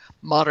of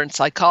modern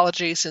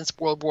psychology since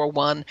World War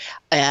I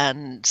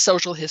and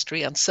social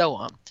history and so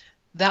on.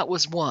 That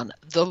was one.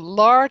 The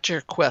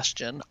larger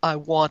question I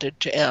wanted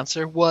to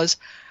answer was,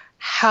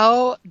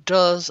 how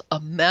does a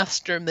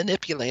master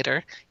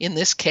manipulator, in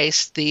this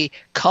case the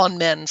con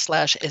men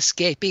 /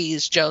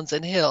 escapees, Jones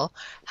and Hill,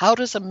 how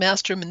does a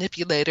master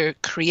manipulator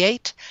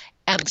create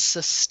and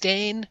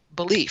sustain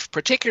belief,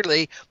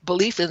 particularly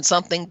belief in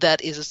something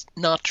that is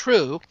not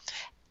true?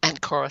 And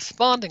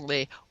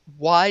correspondingly,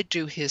 why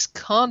do his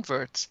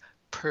converts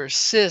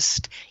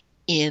persist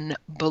in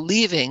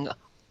believing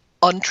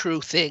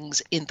untrue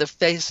things in the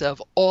face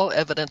of all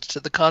evidence to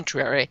the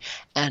contrary?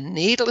 And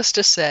needless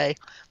to say,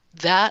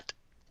 that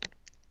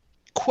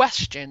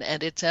question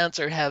and its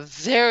answer have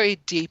very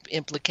deep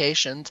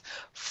implications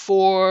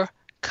for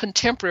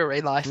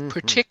contemporary life,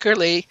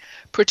 particularly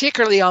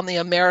on the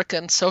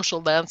American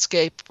social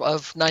landscape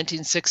of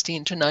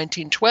 1916 to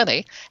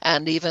 1920,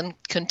 and even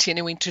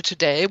continuing to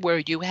today,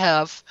 where you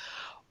have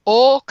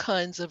all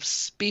kinds of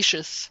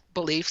specious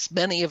beliefs,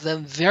 many of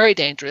them very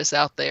dangerous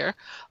out there.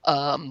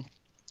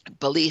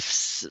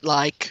 Beliefs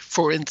like,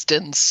 for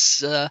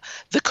instance, the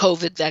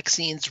COVID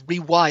vaccines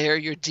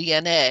rewire your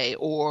DNA,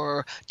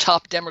 or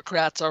top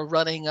Democrats are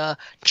running a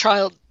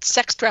child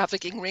sex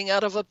trafficking ring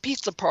out of a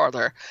pizza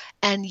parlor.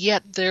 And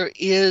yet there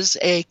is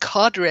a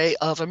cadre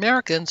of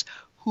Americans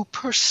who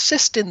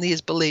persist in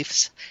these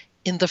beliefs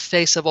in the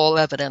face of all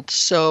evidence.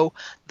 So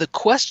the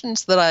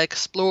questions that I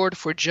explored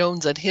for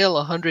Jones and Hill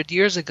 100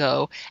 years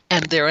ago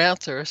and their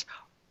answers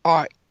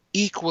are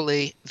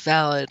equally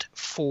valid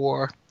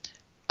for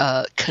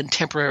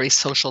contemporary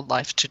social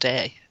life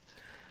today.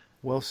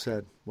 Well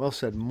said. Well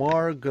said.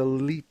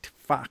 Margalit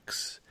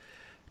Fox,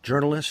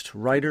 journalist,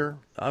 writer.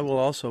 I will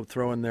also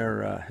throw in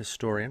there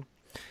historian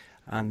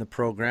on the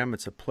program.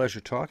 It's a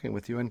pleasure talking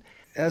with you. And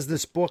as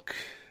this book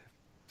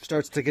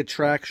starts to get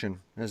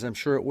traction, as I'm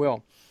sure it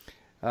will,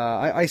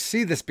 I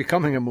see this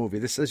becoming a movie.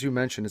 This, as you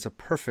mentioned, is a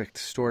perfect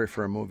story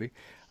for a movie.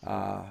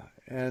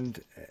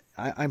 And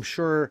I'm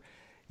sure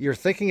you're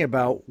thinking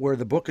about where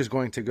the book is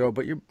going to go,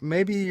 but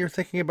maybe you're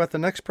thinking about the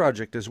next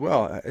project as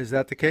well. Is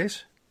that the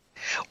case?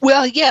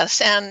 Well,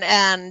 yes,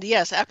 and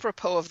yes,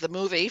 apropos of the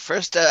movie,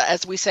 first,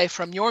 as we say,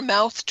 from your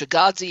mouth to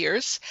God's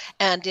ears,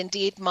 and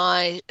indeed,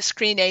 my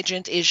screen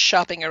agent is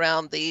shopping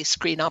around the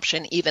screen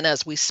option even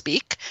as we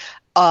speak.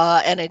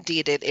 And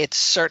indeed, it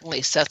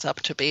certainly sets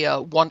up to be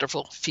a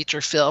wonderful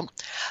feature film.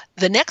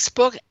 The next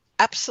book,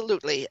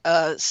 absolutely.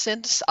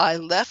 Since I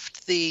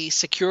left the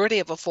security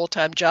of a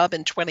full-time job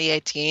in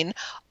 2018,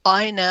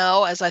 I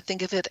now, as I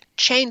think of it,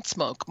 chain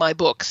smoke my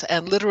books.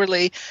 And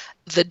literally,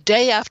 the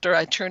day after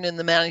I turn in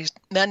the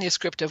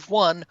manuscript of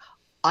one,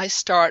 I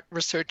start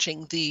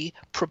researching the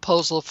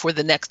proposal for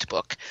the next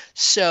book.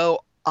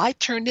 So I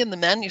turned in the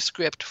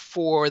manuscript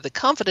for The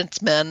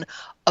Confidence Men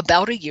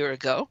about a year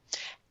ago,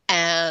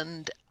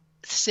 and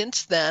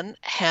since then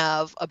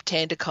have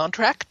obtained a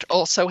contract,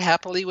 also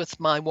happily, with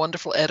my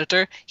wonderful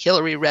editor,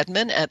 Hilary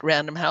Redman at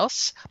Random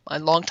House, my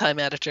longtime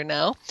editor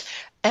now.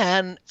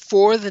 And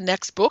for the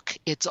next book,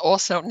 it's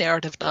also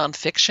narrative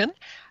nonfiction,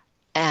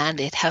 and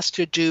it has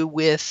to do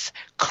with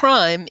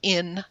crime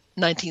in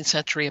 19th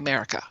century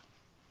America.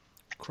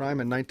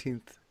 Crime in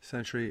 19th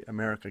century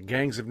America.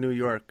 Gangs of New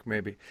York,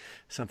 maybe.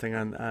 Something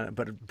on,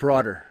 but a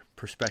broader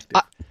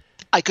perspective.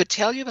 I could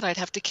tell you, but I'd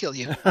have to kill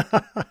you.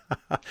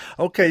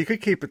 Okay, you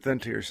could keep it then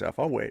to yourself.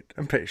 I'll wait.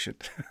 I'm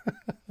patient.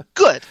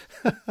 Good.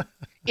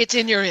 It's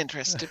in your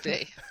interest to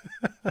be.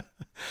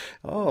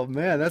 Oh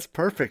man, that's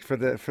perfect for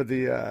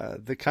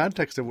the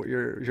context of what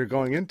you're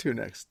going into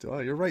next. Oh,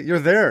 you're right. You're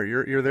there.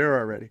 You're there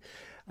already.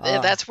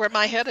 That's where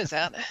my head is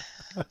at.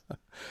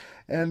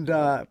 And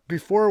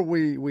before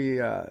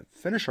we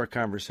finish our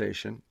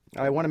conversation,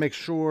 I want to make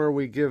sure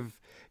we give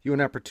you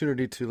an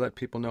opportunity to let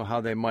people know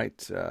how they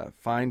might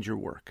find your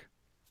work.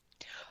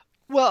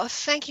 Well,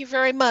 thank you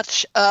very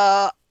much.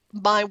 My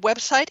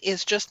website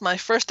is just my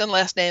first and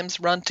last names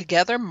run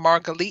together,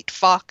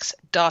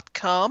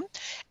 margalitefox.com,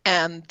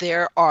 and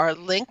there are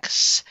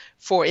links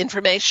for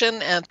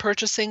information and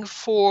purchasing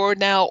for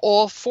now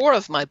all four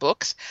of my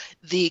books.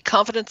 The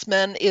Confidence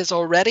Men is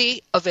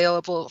already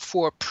available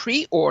for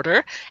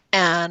pre-order,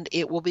 and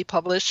it will be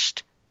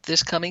published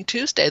this coming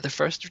Tuesday, the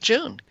 1st of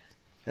June.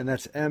 And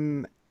that's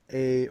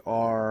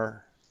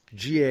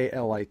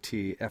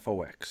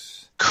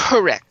MARGALITFOX.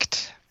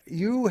 Correct.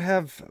 You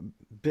have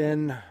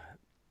been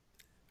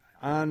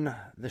on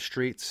the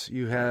streets.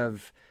 You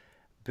have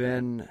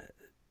been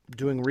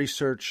doing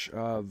research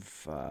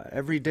of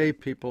everyday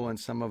people and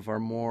some of our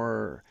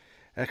more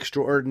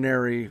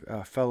extraordinary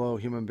fellow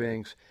human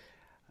beings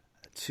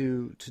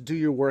to do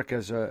your work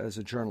as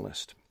a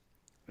journalist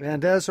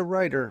and as a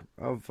writer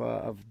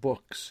of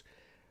books.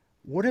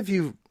 What have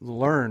you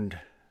learned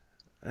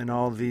in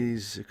all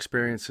these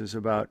experiences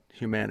about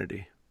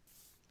humanity?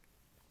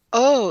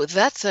 Oh,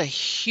 that's a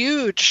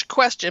huge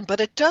question, but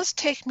it does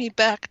take me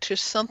back to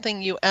something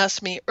you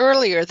asked me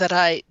earlier that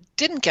I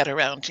didn't get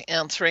around to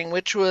answering,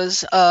 which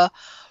was,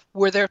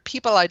 were there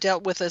people I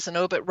dealt with as an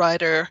obit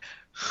writer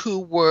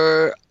who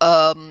were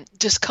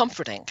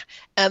discomforting?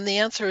 And the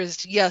answer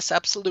is yes,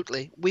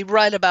 absolutely. We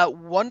write about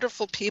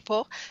wonderful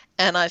people,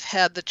 and I've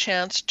had the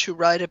chance to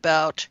write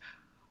about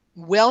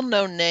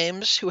well-known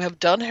names who have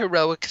done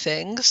heroic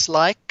things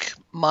like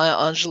Maya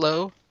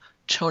Angelou,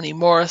 Toni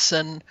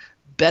Morrison,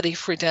 Betty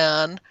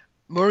Friedan,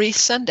 Maurice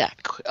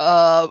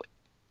Sendak,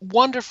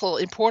 wonderful,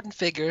 important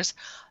figures.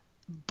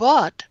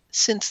 But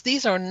since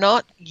these are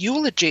not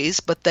eulogies,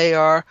 but they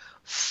are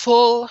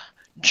full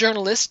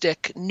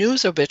journalistic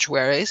news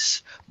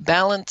obituaries,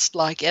 balanced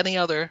like any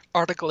other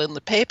article in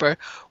the paper,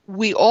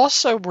 we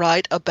also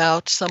write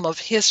about some of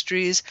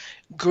history's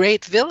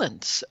great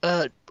villains,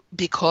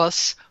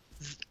 because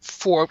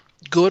for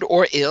good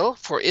or ill,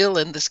 for ill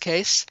in this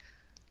case,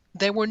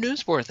 they were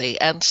newsworthy.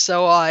 And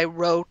so I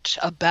wrote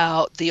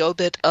about the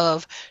obit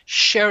of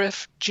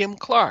Sheriff Jim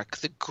Clark,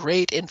 the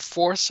great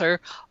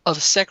enforcer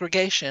of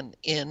segregation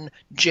in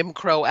Jim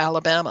Crow,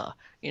 Alabama,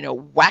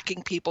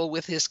 whacking people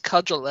with his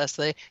cudgel as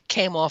they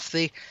came off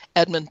the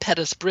Edmund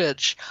Pettus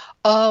Bridge.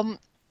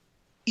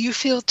 You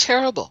feel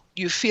terrible.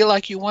 You feel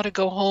like you want to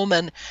go home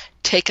and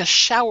take a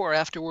shower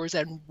afterwards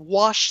and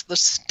wash the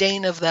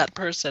stain of that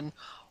person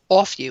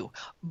off you.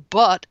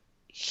 But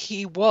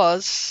he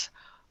was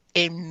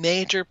a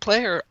major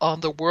player on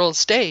the world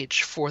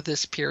stage for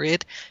this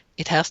period.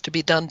 It has to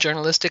be done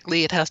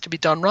journalistically. It has to be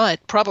done right.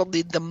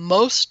 Probably the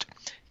most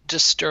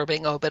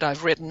disturbing obit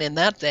I've written in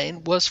that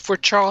vein was for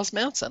Charles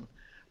Manson.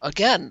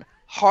 Again,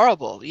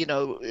 horrible.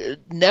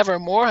 Never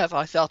more have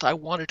I felt I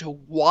wanted to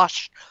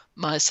wash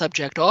my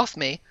subject off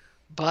me,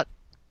 but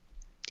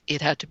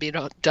it had to be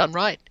done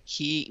right.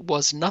 He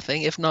was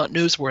nothing if not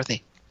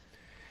newsworthy.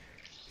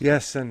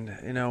 Yes, and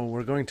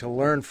we're going to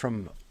learn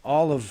from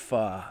all of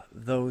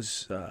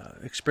those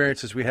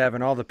experiences we have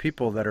and all the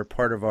people that are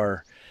part of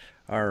our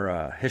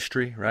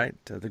history, right?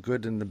 The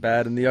good and the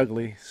bad and the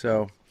ugly.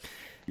 So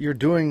you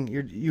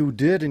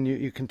did and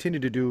you continue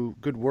to do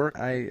good work.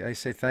 I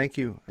say thank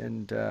you,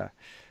 and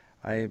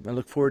I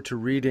look forward to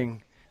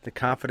reading The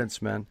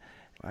Confidence Men.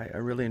 I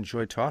really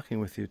enjoyed talking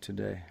with you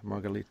today,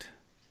 Margalite.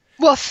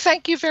 Well,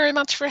 thank you very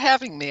much for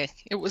having me.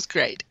 It was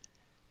great.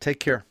 Take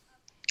care.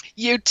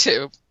 You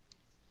too.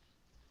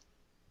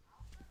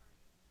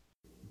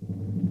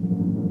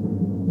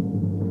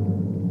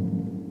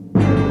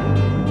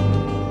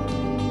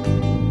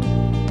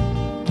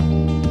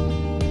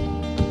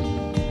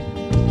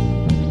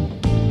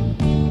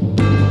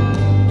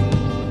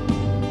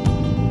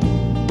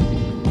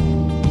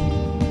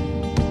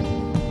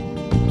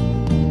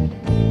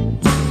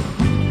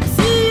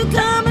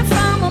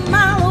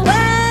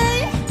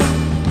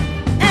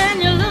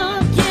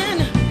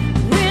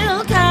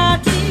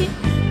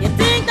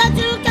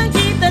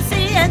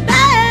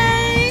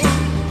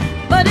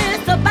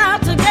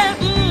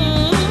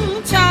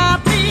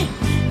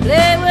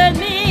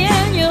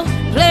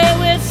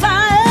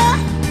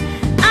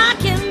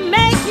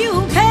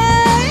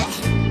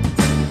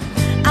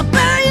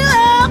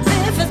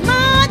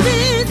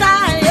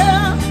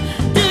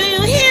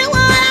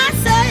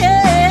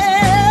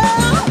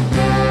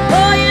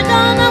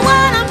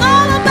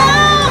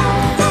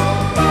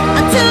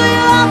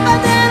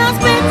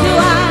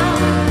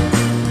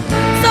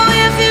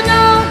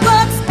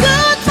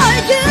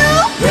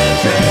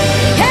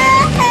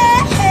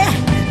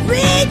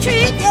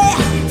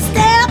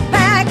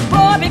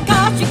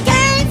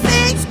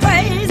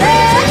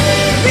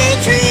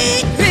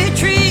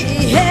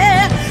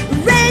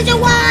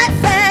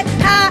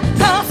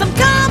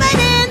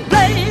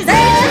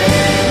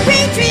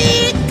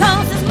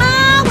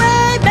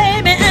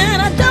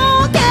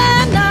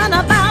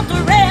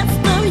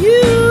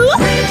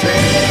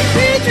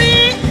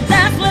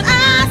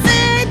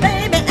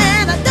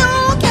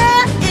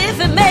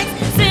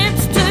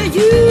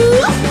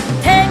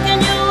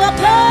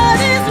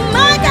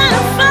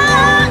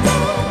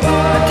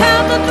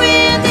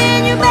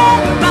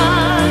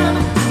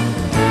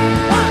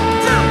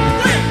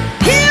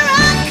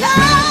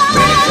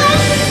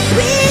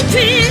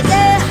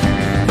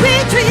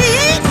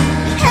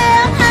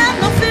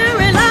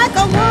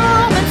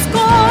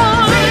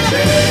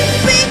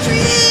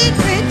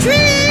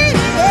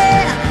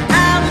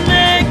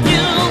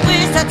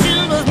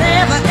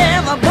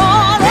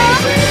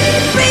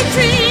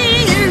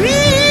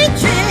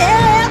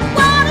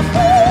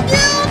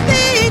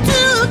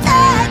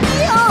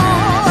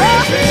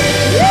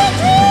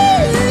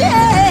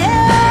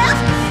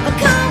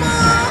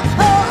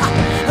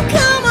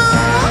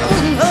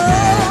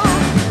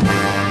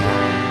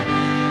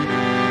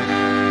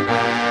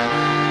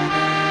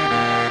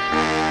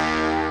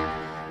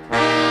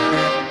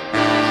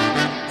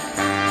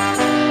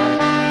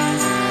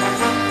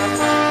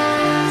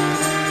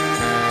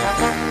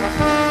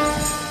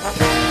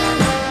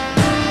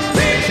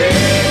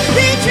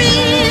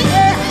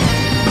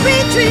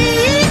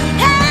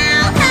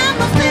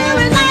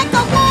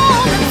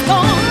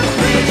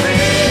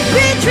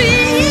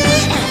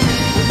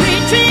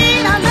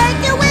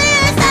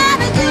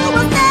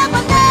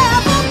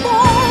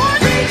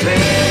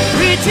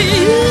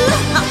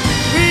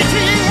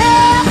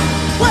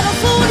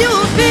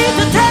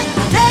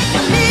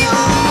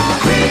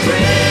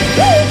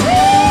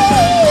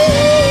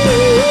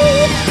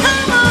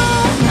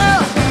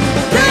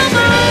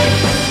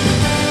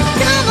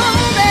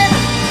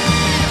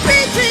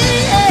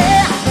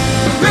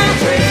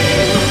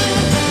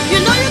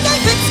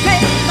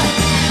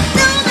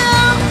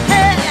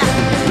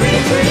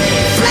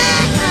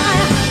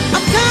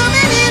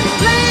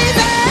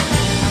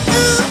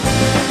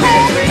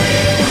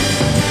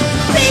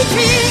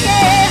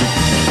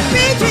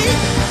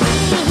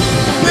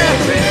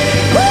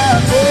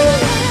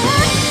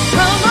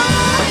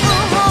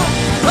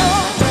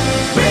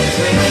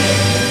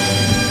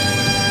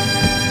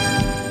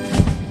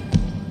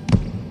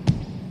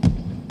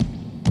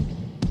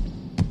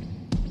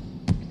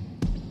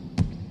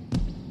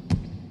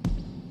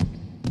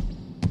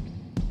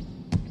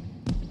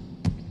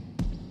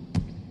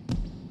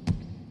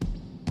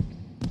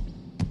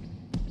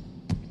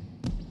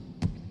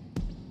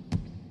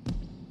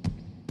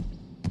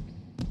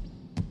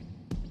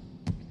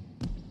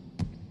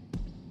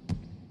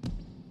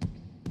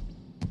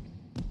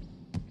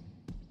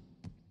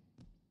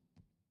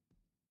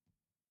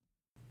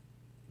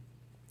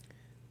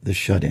 The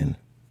Shut-In,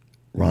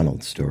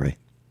 Ronald's Story.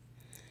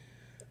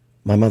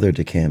 My mother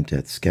decamped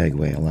at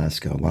Skagway,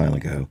 Alaska a while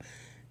ago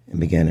and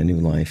began a new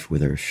life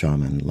with her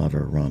shaman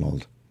lover,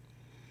 Ronald.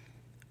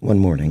 One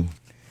morning,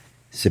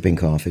 sipping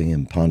coffee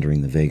and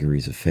pondering the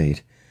vagaries of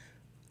fate,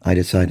 I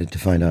decided to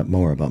find out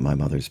more about my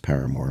mother's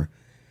paramour,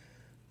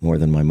 more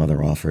than my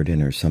mother offered in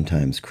her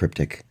sometimes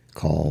cryptic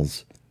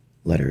calls,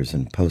 letters,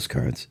 and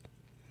postcards.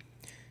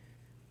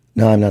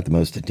 Now, I'm not the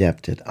most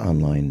adept at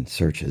online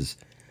searches.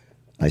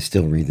 I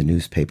still read the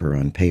newspaper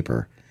on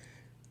paper,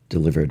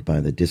 delivered by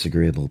the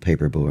disagreeable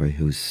paperboy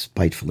who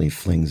spitefully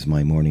flings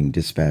my morning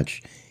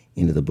dispatch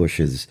into the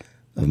bushes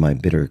of my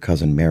bitter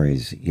cousin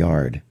Mary's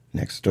yard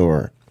next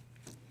door.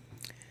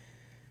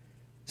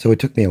 So it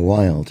took me a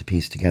while to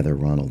piece together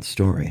Ronald's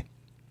story.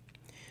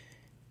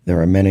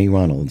 There are many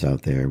Ronalds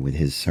out there with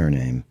his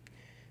surname,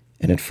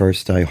 and at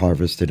first I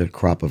harvested a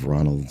crop of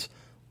Ronalds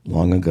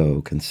long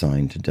ago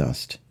consigned to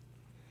dust.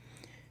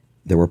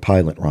 There were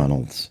pilot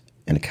Ronalds,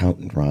 and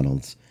accountant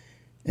Ronalds,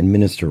 and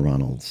minister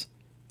Ronalds,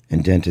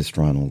 and dentist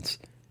Ronalds,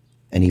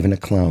 and even a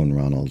clown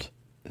Ronald,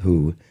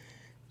 who,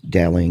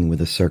 dallying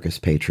with a circus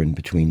patron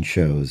between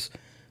shows,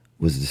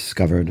 was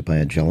discovered by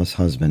a jealous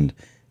husband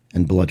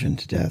and bludgeoned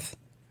to death.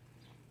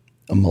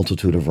 A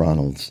multitude of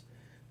Ronalds,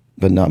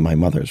 but not my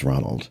mother's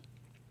Ronald.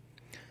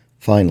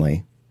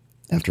 Finally,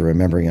 after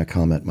remembering a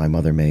comment my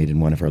mother made in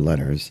one of her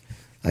letters,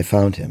 I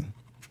found him.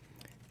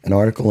 An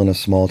article in a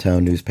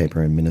small-town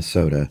newspaper in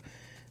Minnesota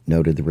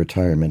noted the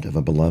retirement of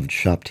a beloved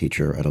shop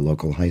teacher at a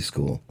local high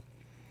school.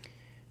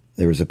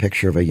 There was a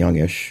picture of a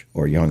youngish,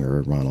 or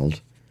younger,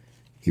 Ronald.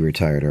 He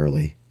retired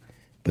early,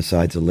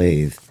 besides a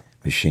lathe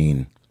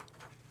machine.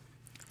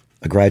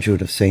 A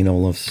graduate of St.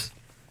 Olaf's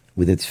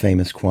with its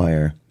famous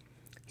choir,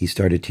 he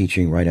started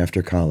teaching right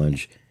after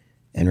college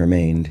and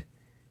remained,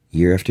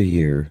 year after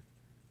year,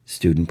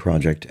 student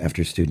project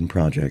after student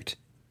project,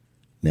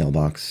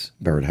 mailbox,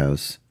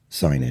 birdhouse,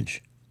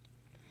 signage.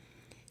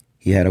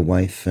 He had a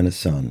wife and a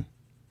son.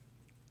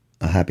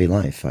 A happy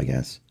life, I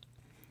guess,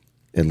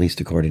 at least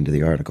according to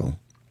the article.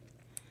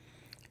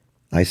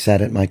 I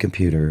sat at my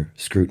computer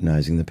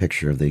scrutinizing the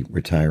picture of the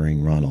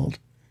retiring Ronald.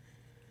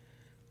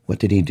 What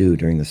did he do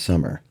during the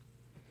summer?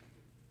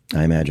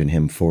 I imagine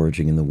him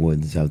foraging in the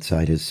woods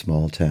outside his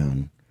small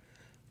town,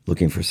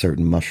 looking for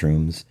certain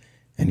mushrooms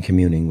and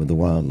communing with the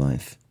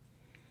wildlife.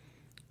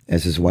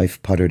 As his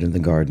wife puttered in the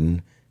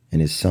garden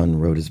and his son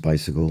rode his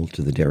bicycle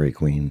to the Dairy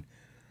Queen,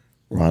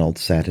 Ronald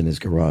sat in his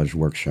garage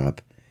workshop,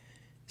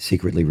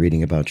 secretly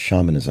reading about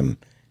shamanism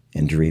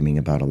and dreaming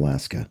about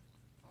Alaska.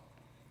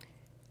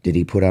 Did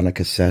he put on a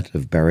cassette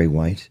of Barry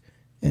White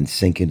and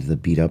sink into the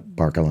beat-up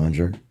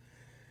Barcalanger,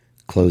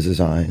 close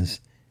his eyes,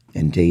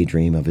 and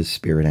daydream of his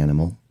spirit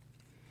animal?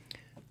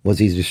 Was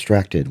he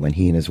distracted when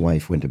he and his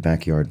wife went to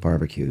backyard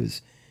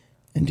barbecues,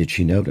 and did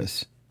she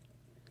notice?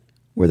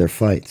 Were there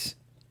fights?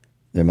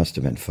 There must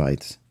have been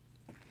fights.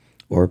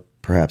 Or,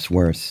 perhaps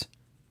worse,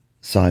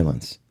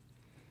 silence.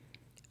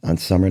 On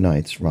summer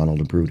nights,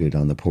 Ronald brooded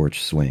on the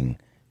porch swing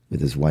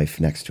with his wife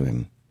next to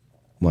him,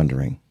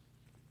 wondering.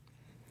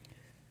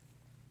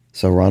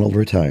 So Ronald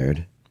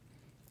retired,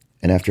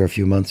 and after a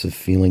few months of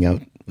feeling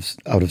out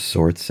of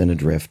sorts and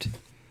adrift,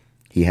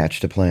 he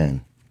hatched a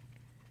plan.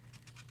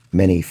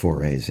 Many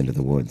forays into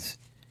the woods,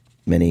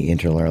 many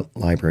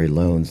interlibrary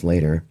loans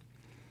later,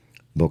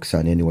 books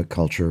on Inuit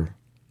culture,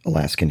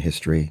 Alaskan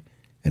history,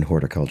 and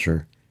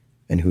horticulture,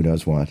 and who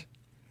knows what.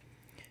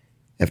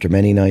 After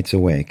many nights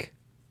awake,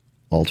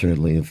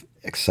 alternately of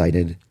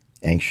excited,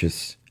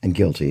 anxious, and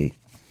guilty,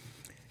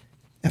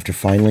 after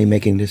finally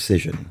making a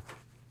decision,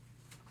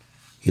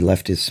 he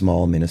left his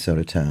small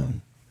Minnesota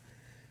town,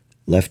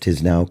 left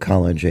his now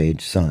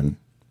college-age son,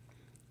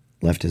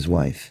 left his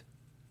wife.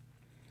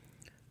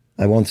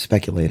 I won't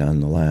speculate on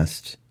the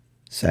last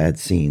sad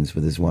scenes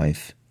with his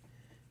wife,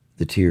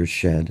 the tears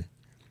shed,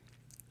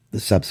 the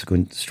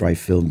subsequent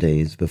strife-filled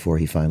days before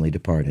he finally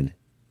departed.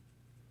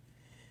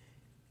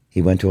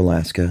 He went to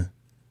Alaska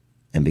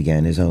and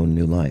began his own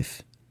new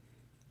life,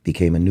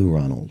 became a new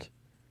Ronald,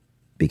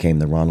 became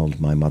the Ronald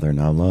my mother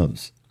now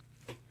loves.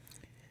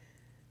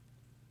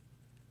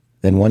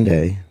 Then one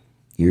day,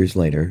 years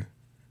later,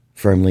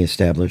 firmly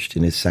established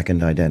in his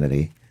second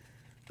identity,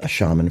 a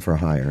shaman for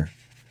hire,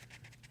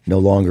 no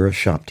longer a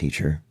shop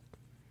teacher,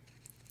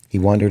 he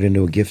wandered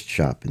into a gift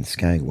shop in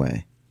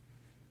Skagway,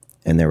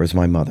 and there was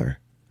my mother,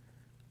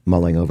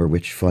 mulling over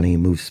which funny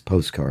moose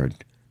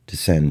postcard to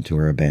send to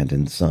her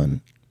abandoned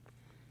son.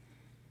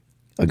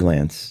 A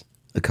glance,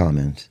 a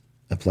comment,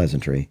 a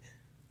pleasantry,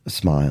 a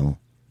smile,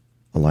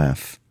 a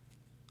laugh,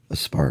 a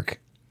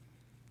spark,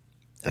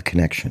 a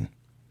connection.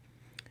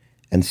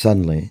 And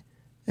suddenly,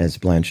 as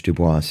Blanche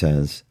Dubois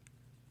says,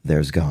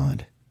 there's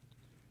God.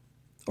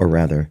 Or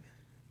rather,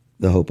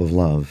 the hope of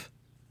love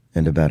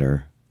and a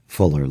better,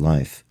 fuller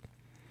life.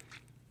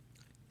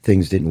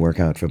 Things didn't work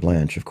out for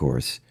Blanche, of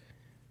course,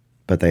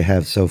 but they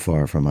have so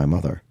far for my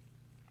mother.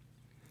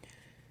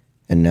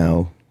 And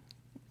now,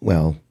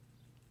 well,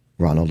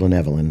 Ronald and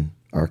Evelyn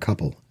are a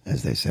couple,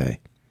 as they say.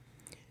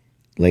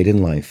 Late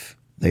in life,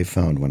 they've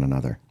found one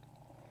another.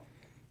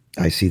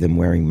 I see them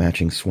wearing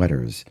matching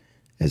sweaters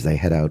as they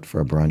head out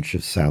for a brunch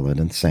of salad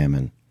and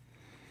salmon,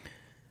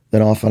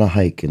 then off on a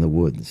hike in the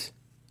woods,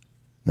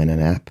 then a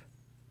nap,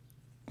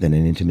 then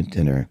an intimate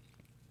dinner,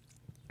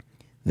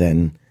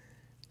 then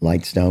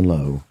lights down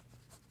low,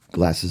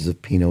 glasses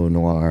of Pinot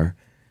Noir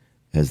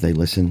as they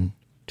listen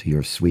to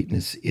Your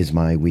Sweetness Is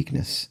My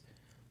Weakness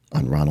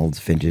on Ronald's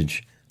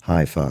Vintage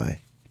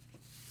Hi-Fi.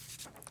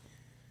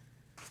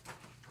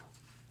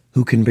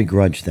 Who can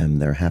begrudge them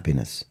their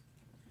happiness?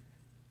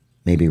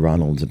 Maybe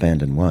Ronald's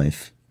abandoned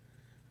wife,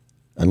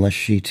 unless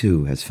she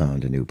too has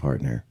found a new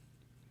partner.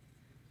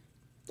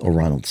 Or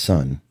Ronald's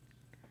son,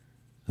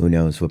 who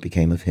knows what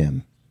became of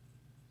him.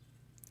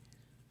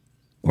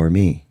 Or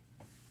me.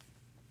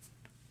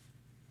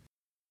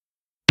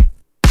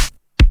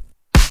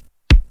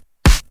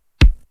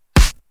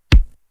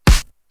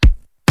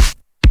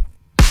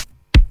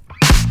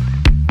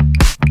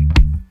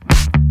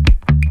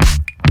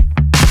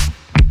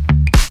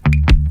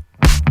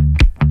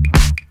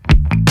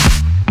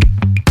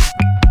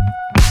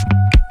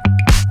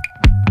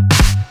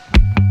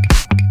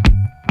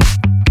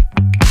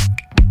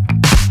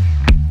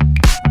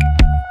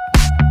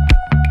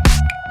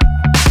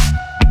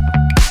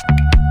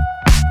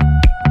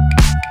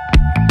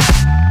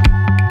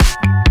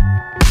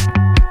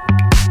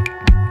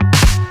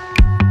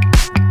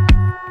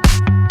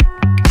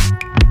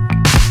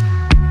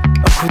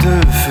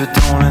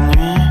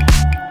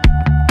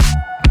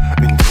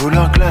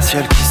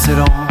 Qui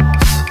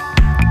s'élance,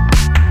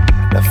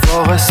 la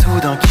forêt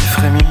soudain qui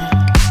frémit,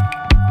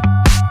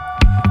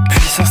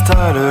 puis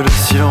s'installe le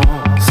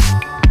silence.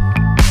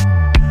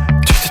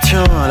 Tu te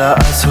tiens là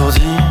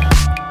assourdi,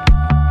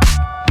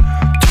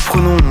 tu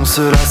prononces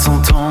la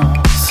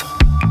sentence.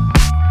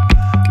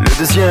 Le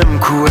deuxième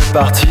coup est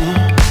parti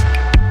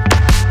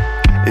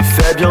et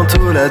fait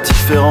bientôt la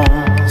différence.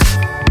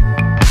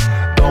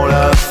 Dans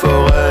la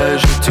forêt,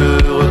 je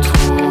te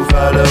retrouve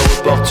à l'heure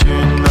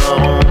opportune.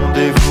 Un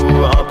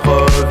rendez-vous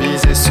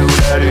improvisé sous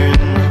la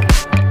lune.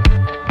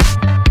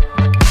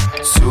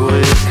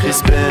 Sourire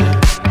crispé,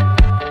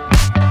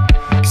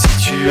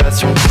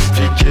 situation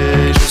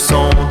compliquée. Je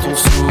sens ton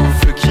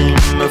souffle qui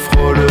me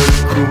frôle le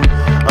cou.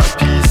 Un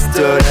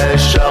pistolet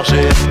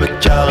chargé me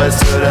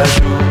caresse la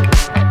joue.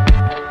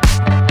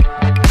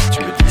 Tu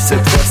me dis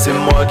cette fois c'est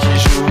moi qui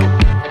joue.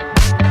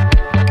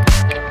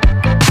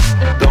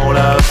 Dans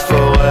la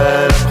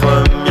forêt, la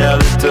première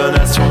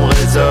détonation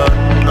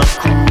résonne. Un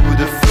coup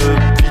de feu,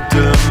 puis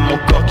de mon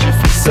corps qui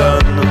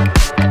frissonne,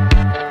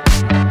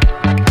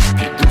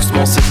 puis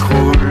doucement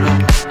s'écroule.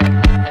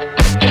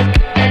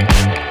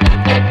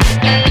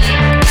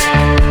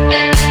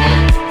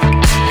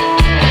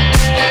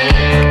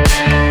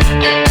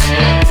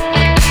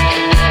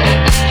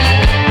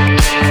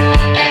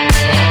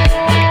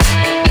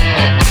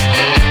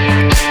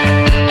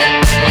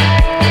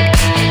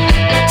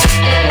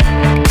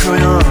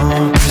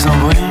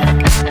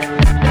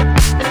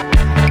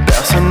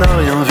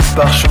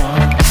 Par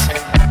chance,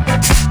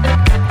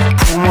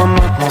 pour moi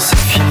maintenant c'est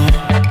fini.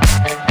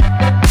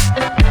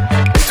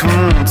 Et tout le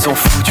monde s'en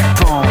fout, tu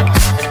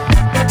penses.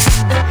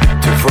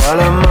 Te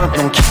voilà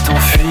maintenant qui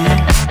t'enfuis,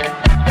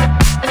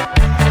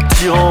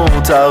 tirant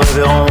ta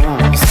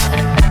révérence.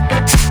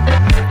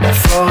 La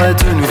forêt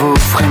de nouveau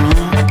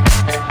frémit,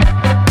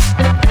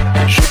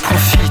 je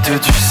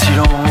profite du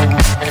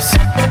silence.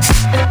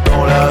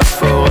 Dans la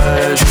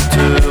forêt, je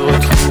te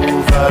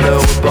retrouve à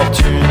l'heure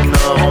opportune.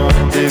 Un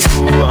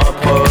rendez-vous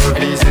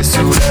improvisé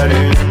sous la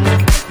lune.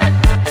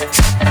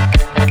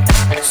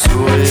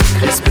 Sourire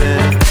crispé,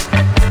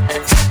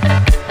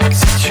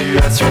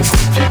 situation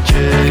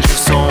compliquée. Je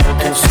sens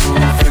ton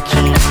souffle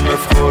qui me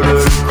frôle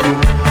le cou.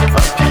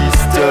 Un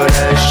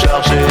pistolet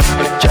chargé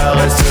me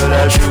caresse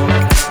la joue.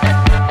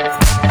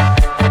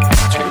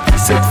 Tu me dis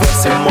cette fois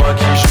c'est moi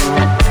qui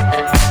joue.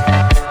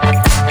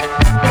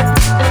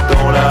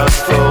 Dans la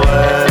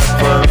forêt, la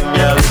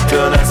première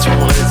détonation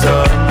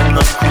résonne.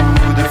 Un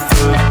coup de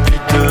feu, puis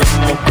de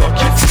mon corps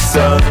qui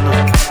frissonne,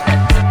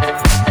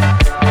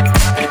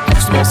 puis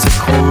doucement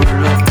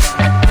s'écroule.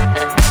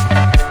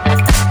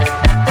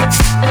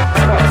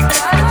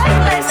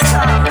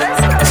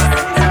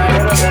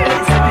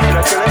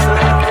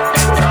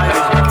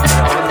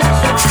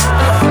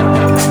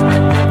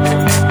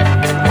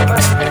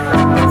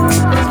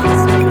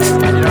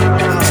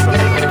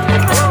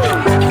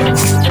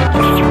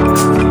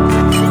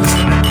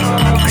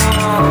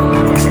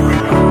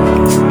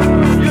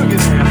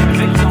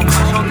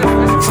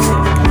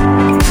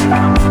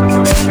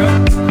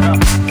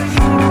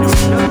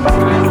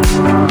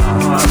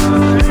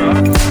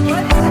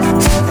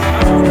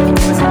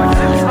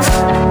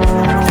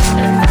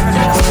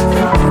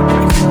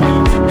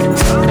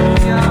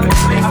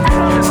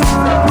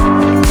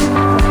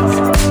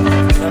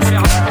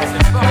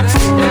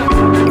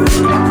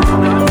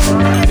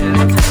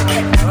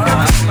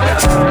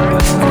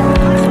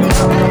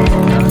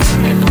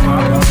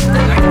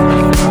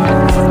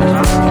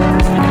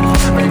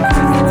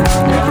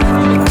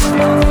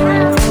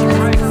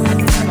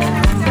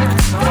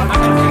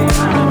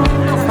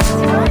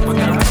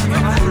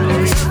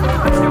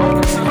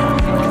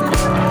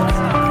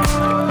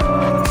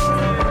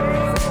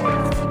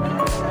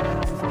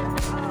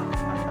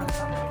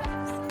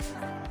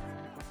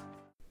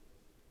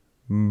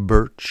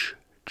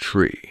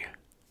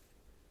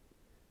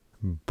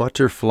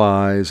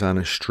 Butterflies on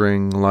a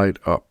string light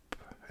up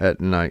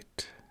at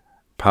night,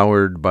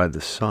 powered by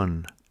the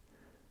sun.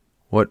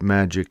 What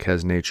magic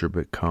has nature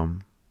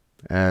become,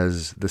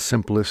 as the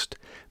simplest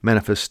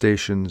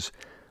manifestations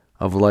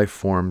of life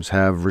forms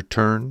have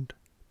returned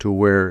to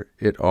where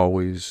it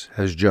always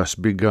has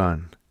just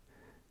begun,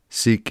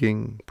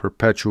 seeking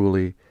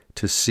perpetually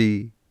to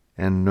see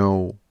and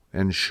know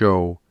and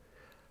show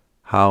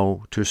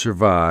how to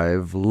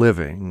survive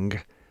living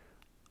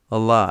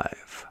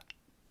alive.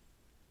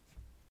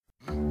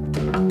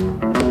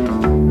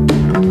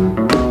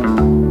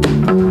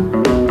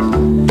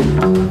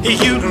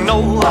 You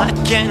know I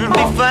can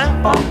be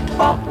found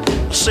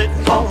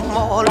sitting home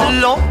all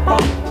alone.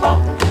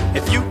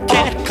 If you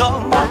can't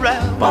come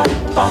around,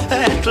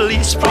 at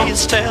least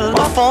please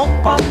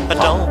telephone.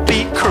 Don't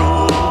be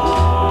cruel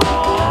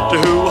to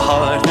who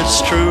heart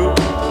is true.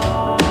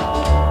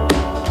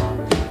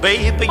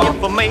 Baby,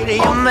 if I made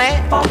you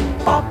mad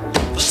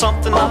for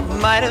something I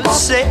might have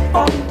said,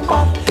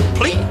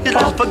 please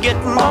don't forget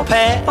my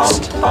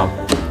past.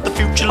 The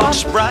future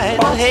looks bright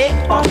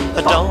ahead.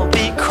 Don't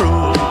be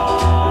cruel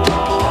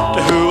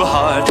to who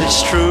heart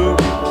is true.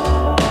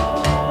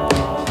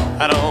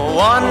 I don't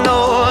want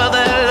no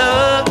other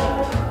love,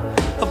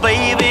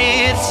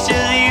 baby, it's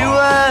just you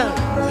I'm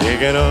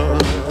thinking of.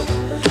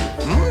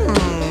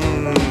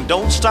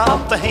 Don't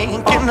stop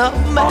thinking of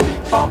me,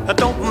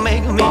 don't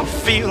make me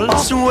feel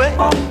this way.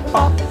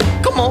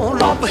 Come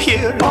on over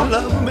here and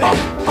love me,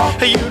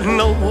 you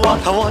know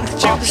what I want you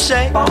to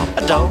say.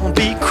 Don't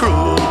be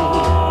cruel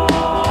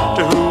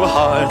to who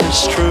heart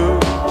is true.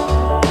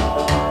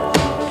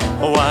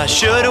 Why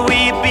should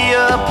we be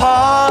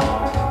apart?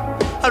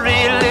 I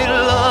really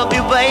love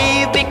you,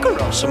 baby,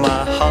 cross my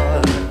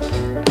heart.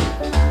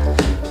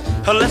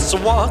 Let's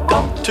walk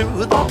up to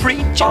the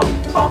preacher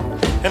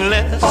and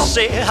let's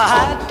say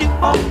I do.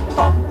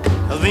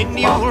 Then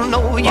you'll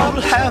know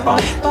you'll have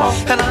me,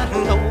 and I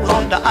know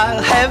that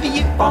I'll have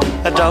you.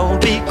 Don't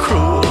be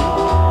cruel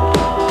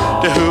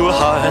to who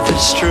heart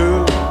is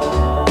true.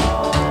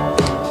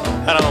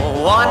 I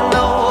don't want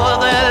no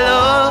other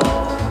love,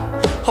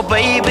 oh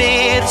baby,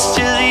 it's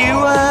just you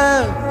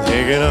I'm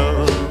thinking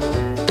of.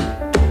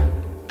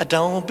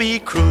 Don't be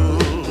cruel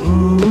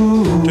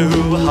to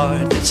who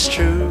heart is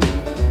true.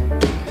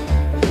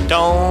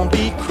 Don't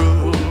be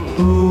cruel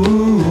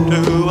to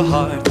who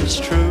heart is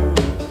true.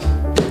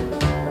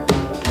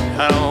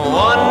 I don't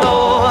want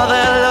no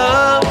other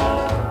love,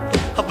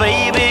 oh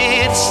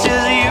baby, it's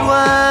just you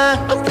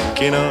I'm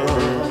thinking of.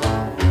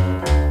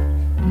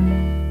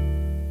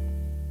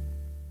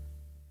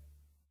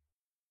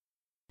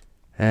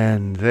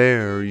 And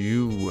there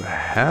you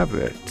have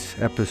it,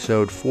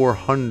 episode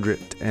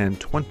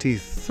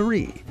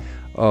 423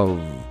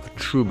 of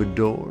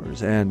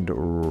Troubadours and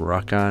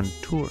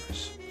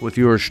Raconteurs, with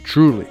yours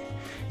truly,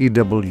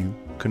 E.W.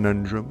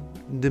 Conundrum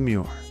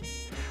Demure.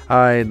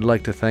 I'd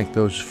like to thank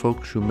those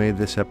folks who made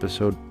this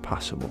episode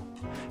possible.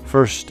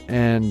 First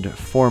and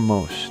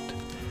foremost,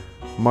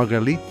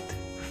 Margalit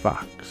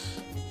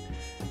Fox,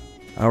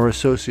 our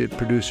associate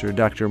producer,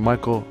 Dr.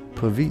 Michael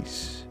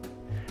Pavis,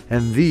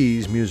 and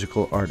these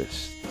musical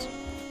artists: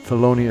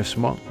 Thelonious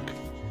Monk,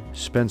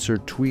 Spencer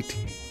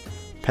Tweety,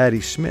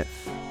 Patti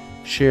Smith,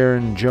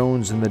 Sharon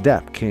Jones and the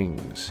Dap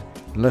Kings,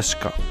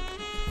 Lescott,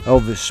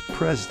 Elvis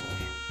Presley,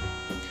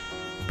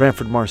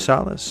 Branford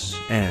Marsalis,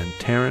 and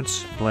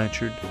Terence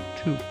Blanchard,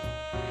 too.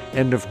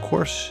 And of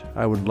course,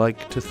 I would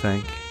like to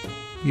thank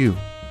you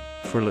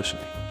for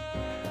listening.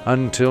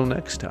 Until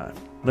next time,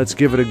 let's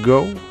give it a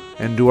go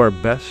and do our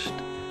best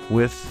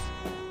with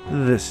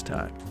this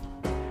time.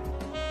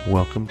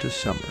 Welcome to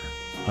summer,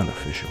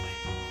 unofficially.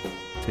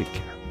 Take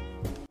care.